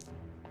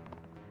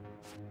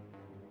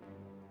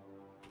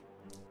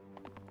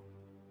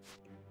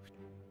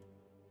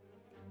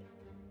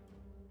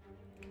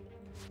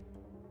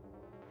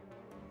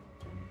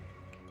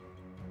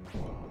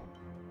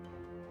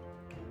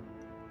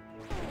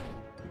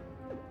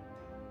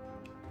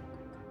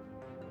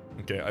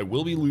 Okay, I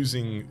will be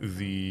losing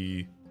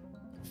the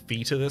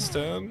Feta this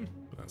turn.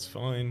 That's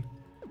fine.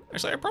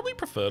 Actually, I probably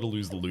prefer to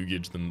lose the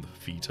Luggage than the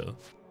Feta.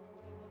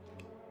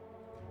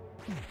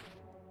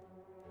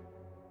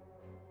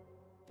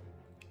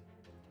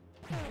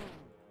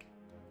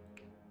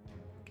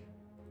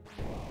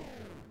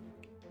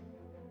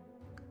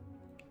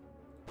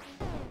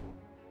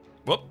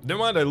 Well, never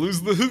mind, I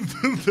lose the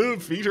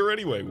Feta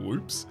anyway.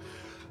 Whoops.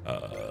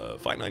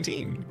 Fight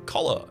 19.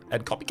 Collar.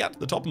 Add Copycat to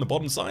the top and the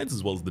bottom sides,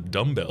 as well as the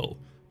Dumbbell.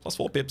 Plus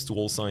 4 pips to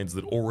all sides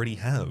that already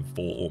have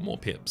 4 or more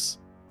pips.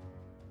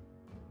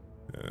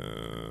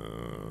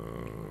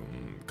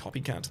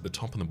 Copycat to the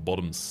top and the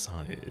bottom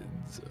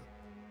sides.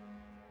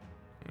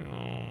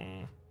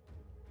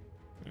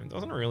 It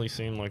doesn't really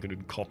seem like it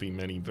would copy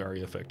many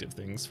very effective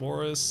things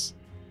for us.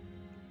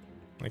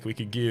 Like, we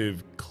could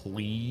give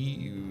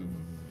Cleave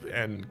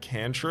and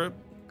Cantrip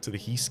to the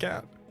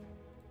He-Scat.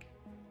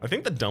 I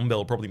think the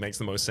Dumbbell probably makes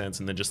the most sense,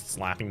 and then just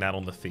slapping that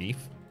on the Thief.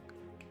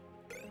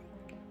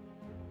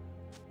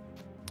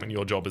 And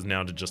your job is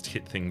now to just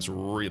hit things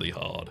really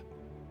hard.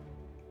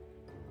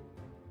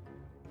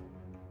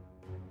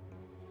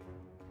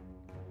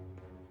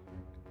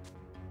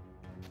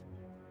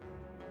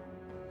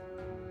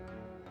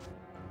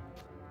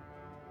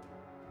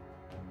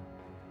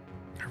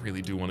 I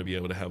really do want to be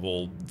able to have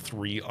all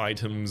 3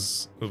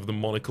 items of the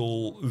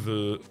Monocle,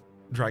 the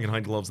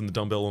Dragonhide Gloves, and the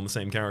Dumbbell on the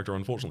same character.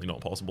 Unfortunately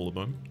not possible at the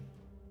moment.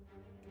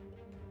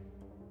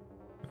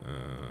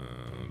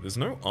 There's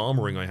no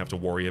armoring I have to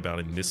worry about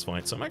in this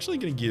fight, so I'm actually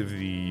going to give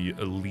the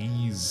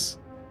Elise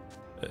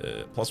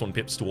plus 1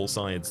 pips to all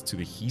sides to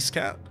the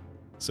He-Scat,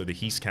 so the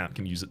He-Scat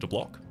can use it to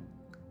block,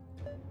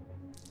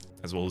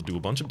 as well as do a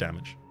bunch of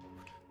damage.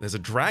 There's a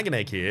Dragon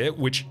Egg here,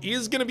 which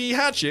is going to be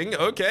hatching.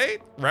 Okay,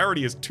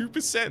 rarity is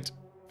 2%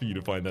 for you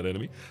to find that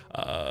enemy.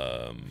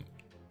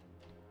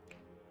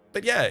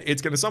 But yeah,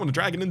 it's going to summon a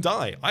dragon and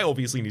die. I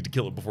obviously need to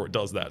kill it before it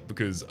does that,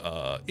 because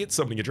it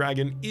summoning a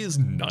dragon is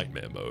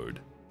nightmare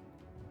mode.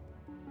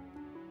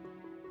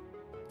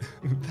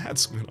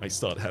 That's when I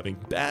start having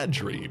bad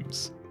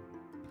dreams.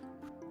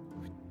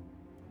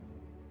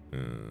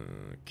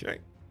 Okay.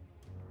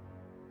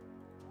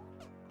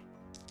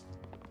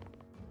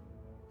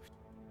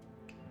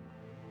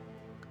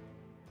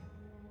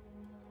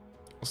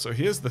 So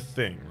here's the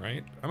thing,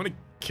 right? I'm gonna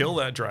kill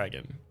that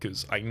dragon,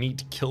 because I need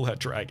to kill that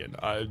dragon.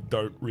 I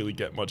don't really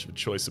get much of a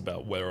choice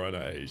about whether or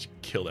not I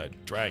should kill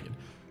that dragon.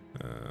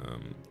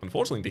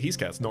 Unfortunately, the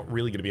He-Scat's not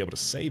really gonna be able to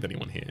save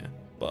anyone here,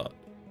 but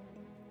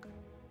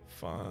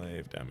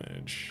 5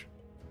 damage.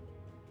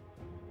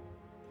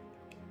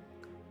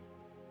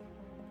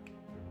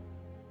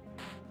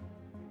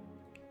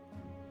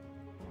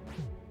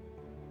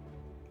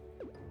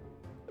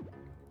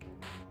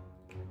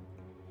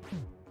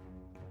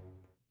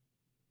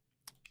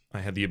 I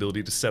had the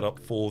ability to set up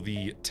for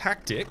the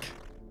tactic,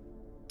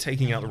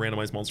 taking out the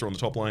randomized monster on the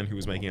top line who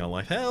was making our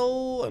life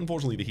hell.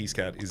 Unfortunately, the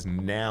He-Scat is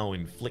now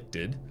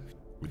inflicted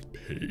with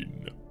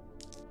pain.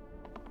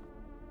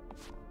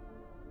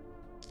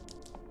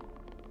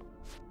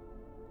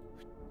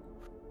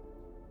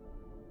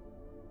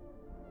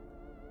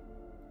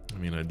 I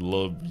mean, I'd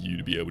love you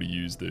to be able to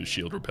use the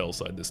shield repel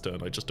side this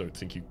turn. I just don't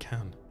think you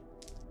can.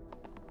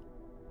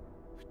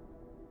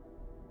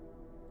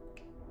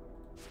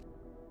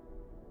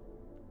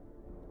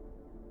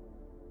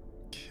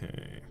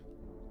 Okay.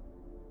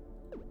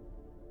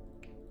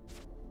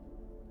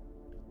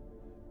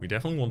 We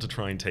definitely want to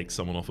try and take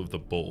someone off of the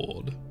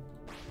board.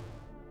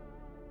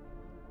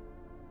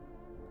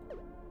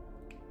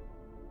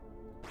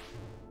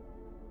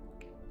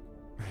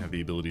 I have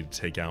the ability to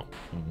take out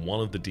one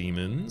of the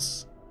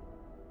demons.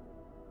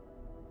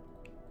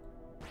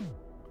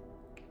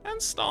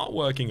 And start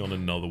working on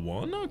another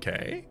one,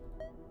 okay.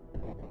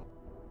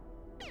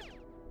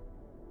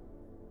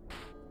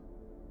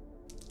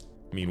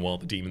 Meanwhile,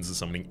 the demons are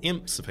summoning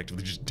imps,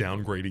 effectively just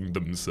downgrading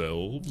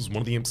themselves. One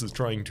of the imps is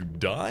trying to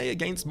die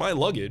against my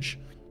luggage.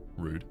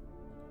 Rude.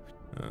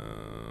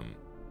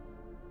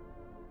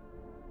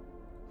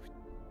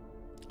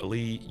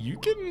 Ali, you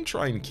can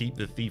try and keep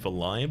the thief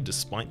alive,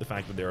 despite the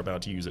fact that they're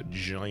about to use a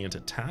giant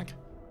attack.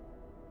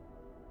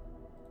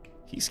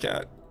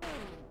 He-Scat.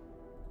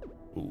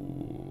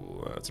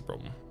 Ooh, that's a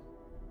problem.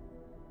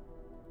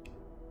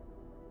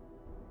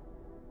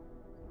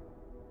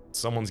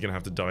 Someone's gonna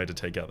have to die to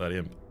take out that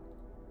imp.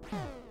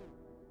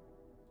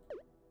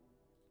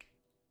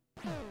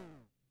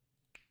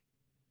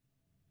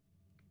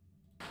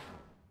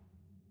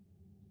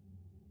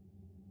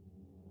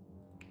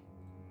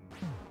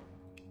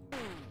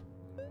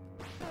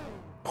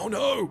 Oh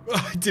no!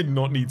 I did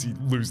not need to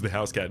lose the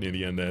house cat near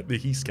the end there. The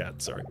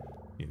He-Scat, sorry.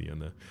 Near the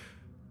end there.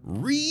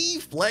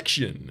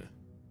 Reflection.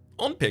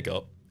 On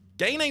pickup,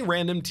 gain a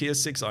random tier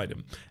 6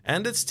 item,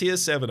 and its tier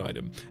 7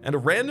 item, and a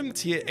random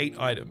tier 8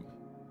 item.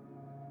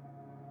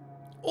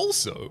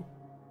 Also,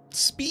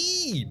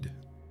 speed.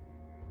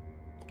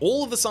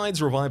 All of the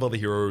sides revive other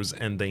heroes,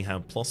 and they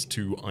have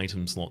 +2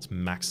 item slots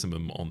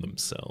maximum on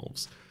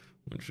themselves,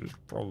 which is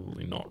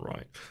probably not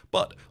right.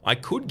 But I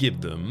could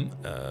give them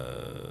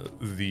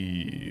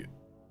the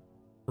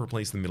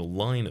replace the middle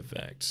line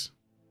effect.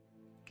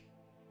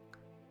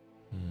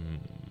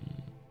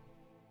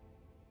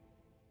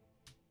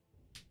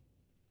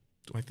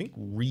 Do I think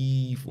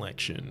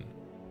reflection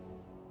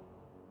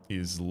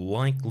is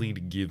likely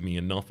to give me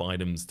enough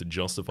items to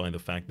justify the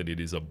fact that it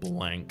is a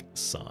blank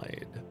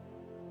side?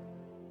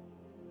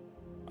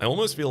 I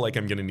almost feel like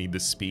I'm going to need the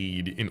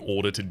speed in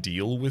order to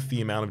deal with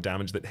the amount of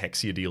damage that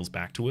Hexia deals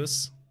back to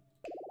us.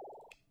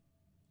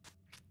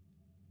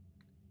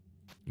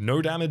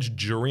 No damage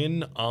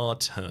during our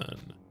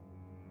turn.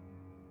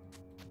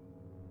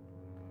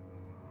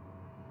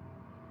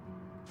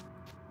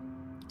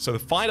 So the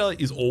fighter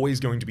is always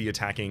going to be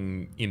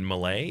attacking in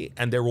melee,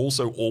 and they're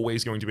also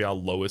always going to be our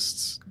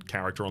lowest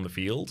character on the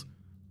field.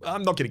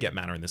 I'm not going to get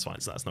mana in this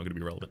fight, so that's not going to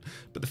be relevant.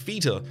 But the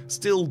Feeder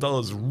still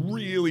does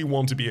really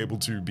want to be able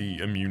to be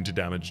immune to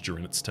damage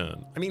during its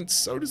turn. I mean,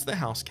 so does the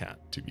House Cat,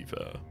 to be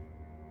fair.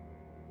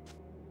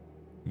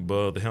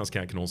 But the House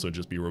Cat can also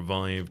just be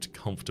revived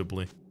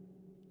comfortably.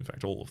 In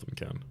fact, all of them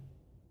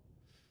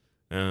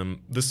can.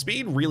 The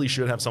speed really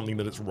should have something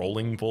that it's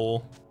rolling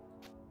for.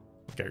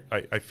 Okay,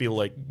 I feel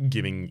like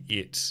giving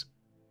it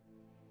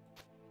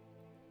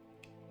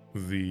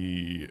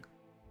the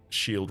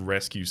shield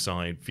rescue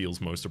side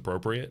feels most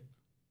appropriate.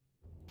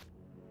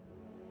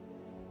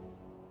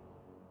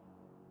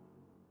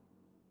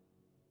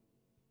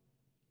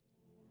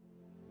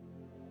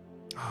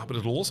 But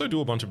it'll also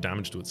do a bunch of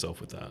damage to itself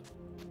with that.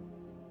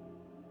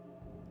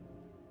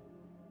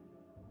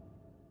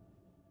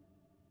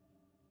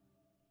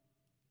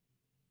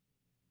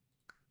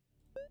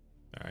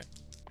 Alright.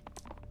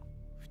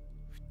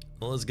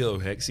 Well, let's go,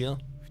 Hexia.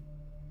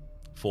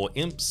 4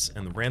 imps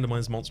and the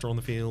randomized monster on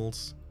the field.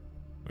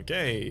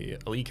 Okay,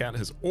 Elite Cat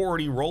has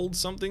already rolled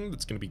something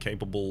that's going to be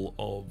capable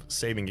of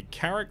saving a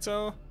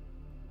character.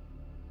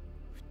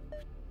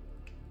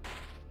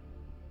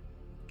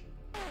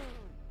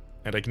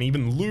 And I can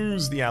even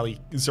lose the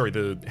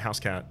House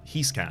Cat,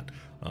 He's Cat,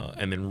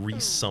 and then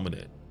resummon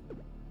it.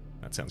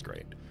 That sounds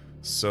great.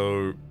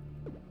 So,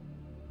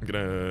 I'm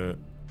gonna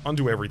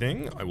undo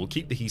everything. I will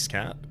keep the He's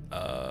Cat.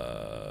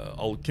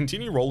 I'll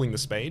continue rolling the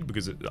spade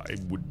because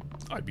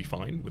I'd be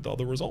fine with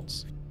other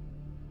results.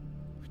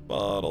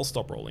 But I'll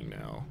stop rolling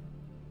now.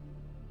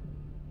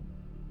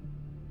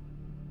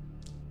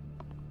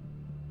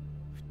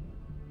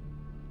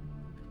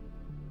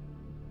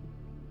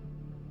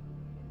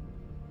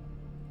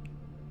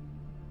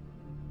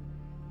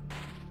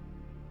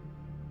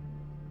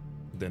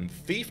 Then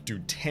Thief, do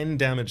 10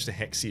 damage to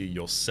Hexia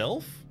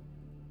yourself.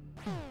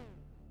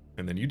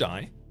 And then you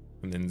die.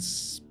 And then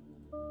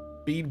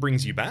Speed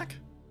brings you back.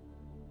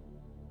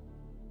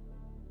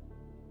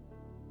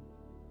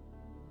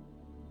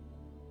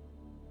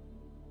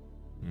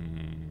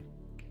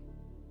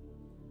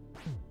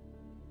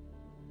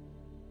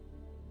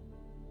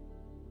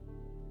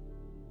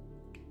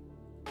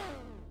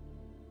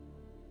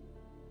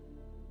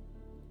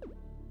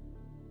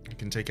 I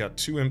can take out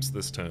 2 imps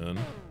this turn.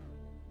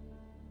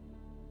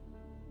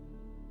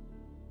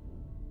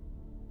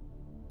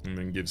 And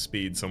then give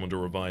Speed someone to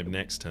revive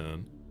next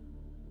turn.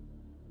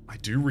 I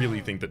do really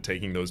think that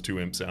taking those 2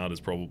 imps out is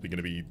probably going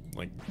to be,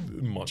 like,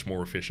 much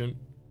more efficient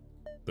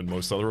than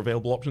most other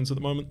available options at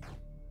the moment.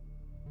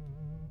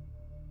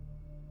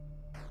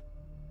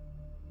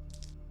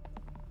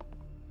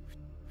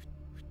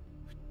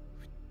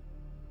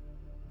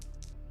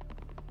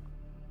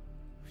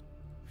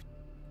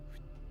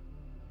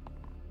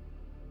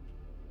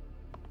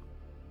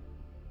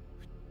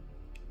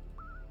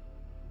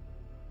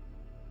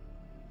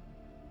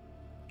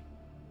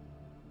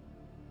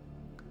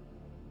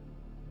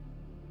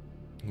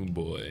 Oh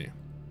boy.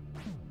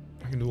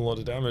 I can do a lot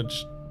of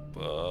damage,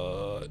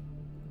 but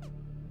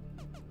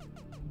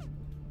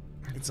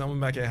I can summon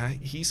back a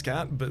He's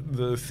Cat, but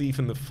the Thief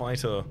and the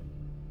Fighter,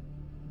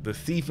 the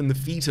Thief and the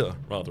Feeder,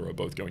 rather, are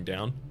both going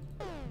down.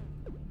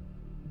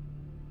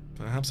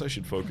 Perhaps I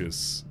should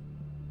focus.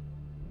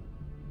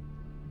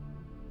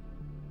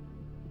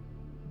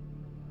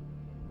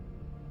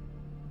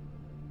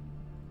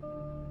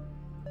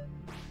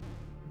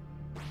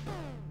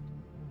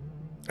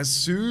 As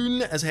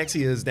soon as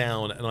Hexia is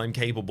down and I'm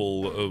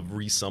capable of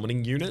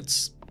resummoning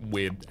units,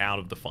 we're out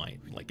of the fight.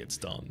 Like, it's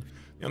done.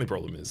 The only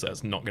problem is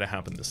that's not going to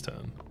happen this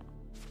turn.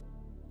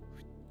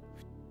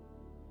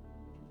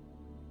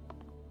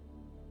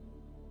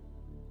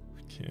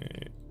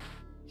 Okay.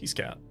 He's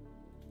Cat.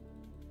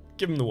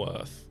 Give him the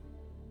worth.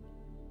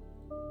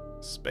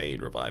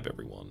 Spade, revive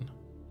everyone.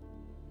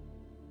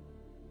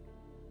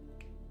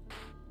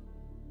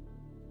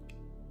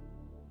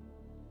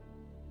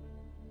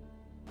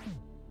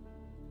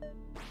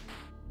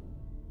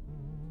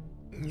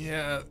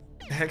 Yeah,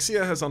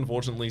 Hexia has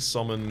unfortunately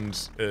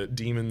summoned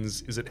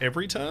demons, is it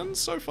every turn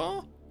so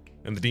far?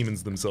 And the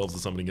demons themselves are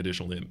summoning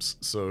additional imps,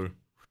 so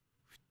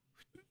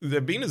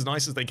they've been as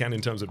nice as they can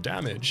in terms of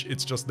damage,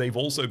 it's just they've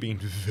also been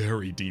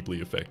very deeply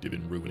effective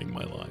in ruining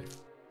my life.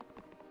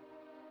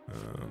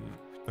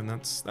 And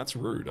that's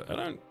rude.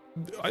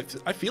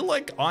 I feel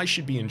like I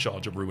should be in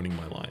charge of ruining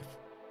my life.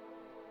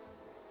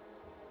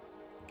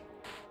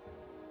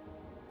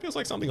 Feels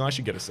like something I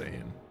should get a say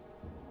in.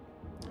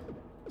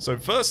 So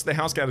first, the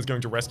House Cat is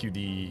going to rescue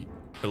the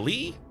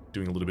Ali,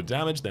 doing a little bit of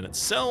damage, then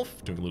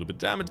itself, doing a little bit of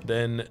damage,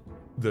 then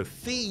the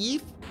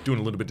Thief, doing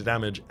a little bit of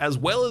damage, as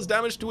well as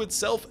damage to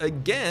itself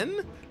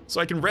again, so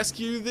I can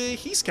rescue the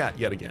He's Cat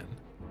yet again.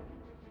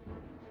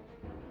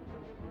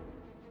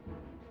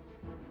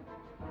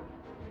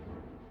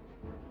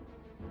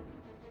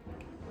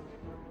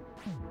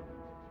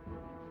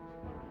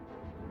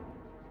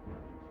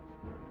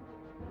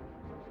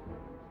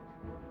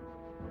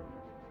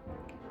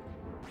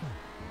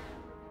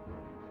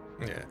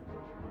 Yeah.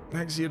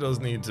 Hexia does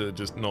need to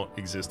just not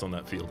exist on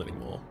that field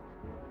anymore.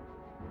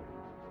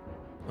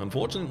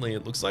 Unfortunately,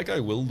 it looks like I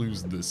will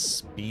lose the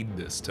speed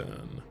this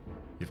turn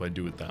if I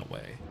do it that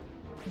way.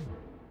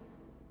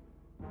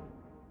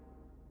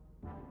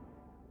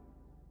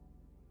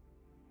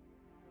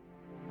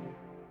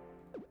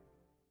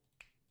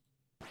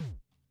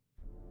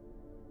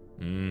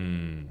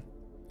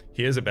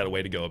 Here's a better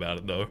way to go about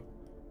it, though.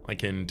 I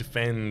can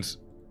defend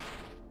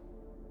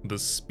the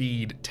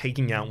speed,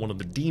 taking out one of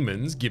the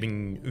demons,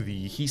 giving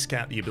the He's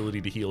Cat the ability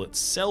to heal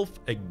itself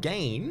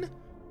again.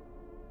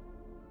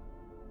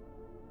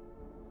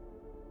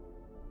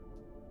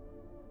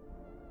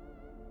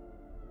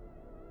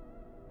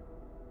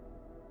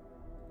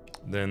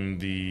 Then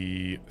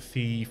the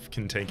Thief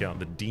can take out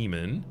the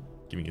demon,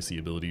 giving us the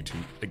ability to,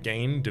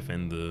 again,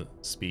 defend the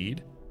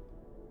speed.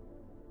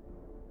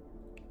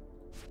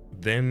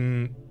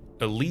 Then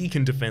Ali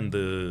can defend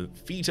the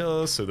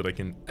Theta so that I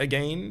can,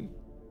 again,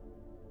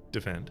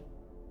 defend.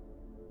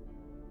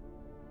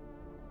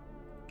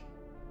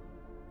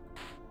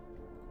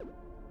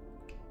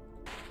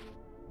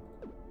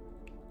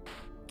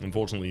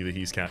 Unfortunately, the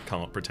He's Cat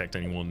can't protect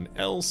anyone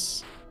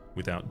else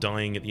without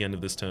dying at the end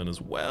of this turn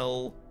as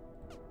well,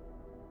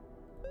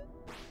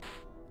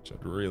 which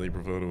I'd really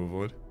prefer to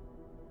avoid.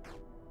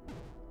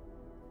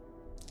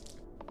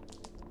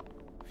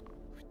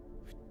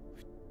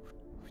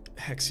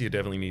 Hexia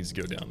definitely needs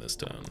to go down this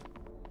turn.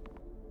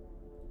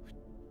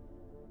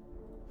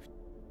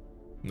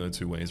 No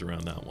two ways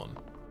around that one.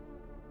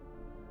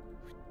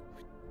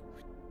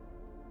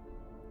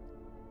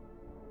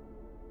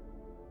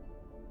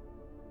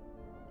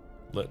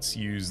 Let's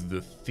use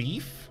the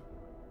Thief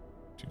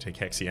to take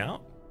Hexia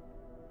out.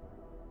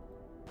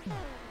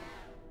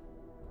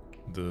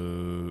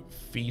 The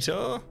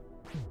Theta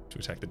to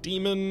attack the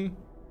demon.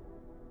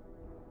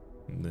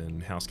 And then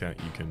House Cat,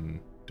 you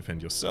can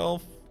defend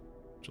yourself,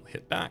 which will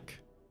hit back.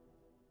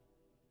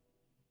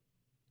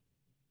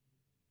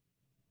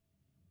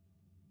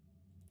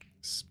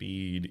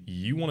 Speed,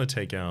 you want to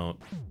take out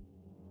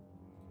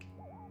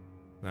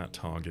that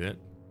target.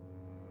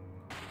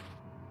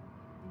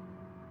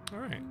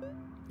 Alright.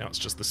 Now it's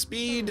just the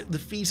speed, the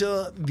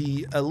Theta,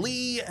 the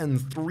Ali,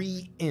 and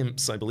 3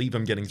 imps. I believe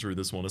I'm getting through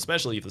this one,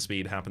 especially if the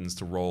speed happens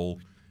to roll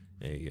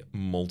a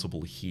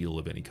multiple heal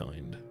of any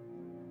kind.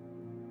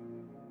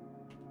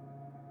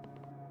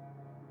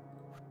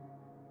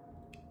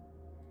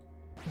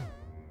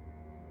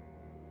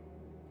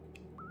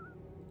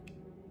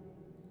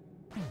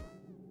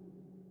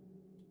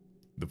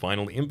 The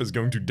final imp is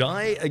going to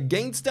die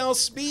against our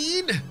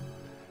speed.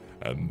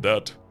 And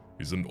that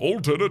is an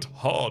alternate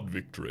hard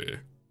victory.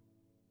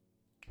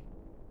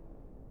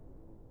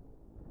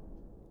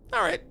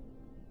 Alright,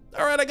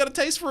 I got a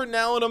taste for it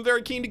now, and I'm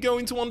very keen to go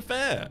into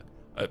Unfair.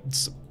 A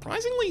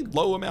surprisingly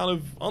low amount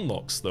of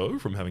unlocks, though,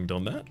 from having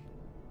done that.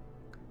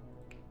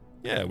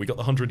 Yeah, we got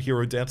the 100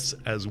 hero deaths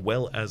as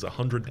well as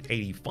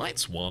 180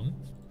 fights won.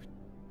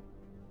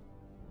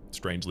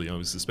 Strangely, I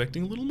was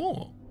suspecting a little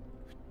more.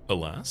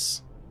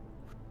 Alas.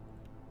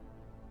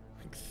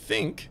 I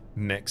think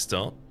next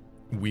up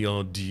we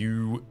are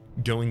due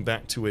going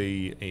back to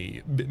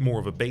a bit more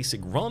of a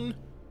basic run,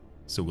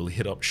 so we'll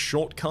hit up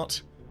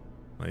Shortcut,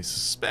 I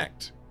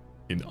suspect,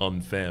 in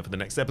Unfair for the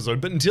next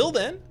episode. But until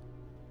then,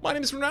 my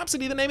name is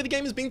Rhapsody. The name of the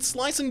game has been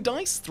Slice and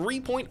Dice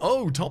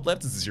 3.0. Top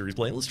left is the series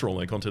playlist for all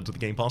my content of the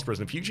game past,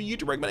 present, and future.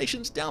 YouTube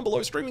recommendations down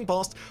below. Streaming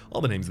past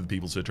are the names of the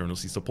people so eternally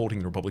supporting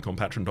the Republic on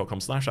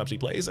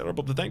patreon.com/RhapsodyPlays. And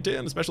above the thank you,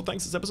 and a special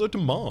thanks this episode to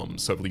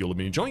Moms. Hopefully you'll have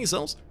been enjoying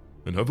yourselves,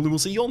 and hopefully we'll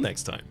see you all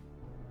next time.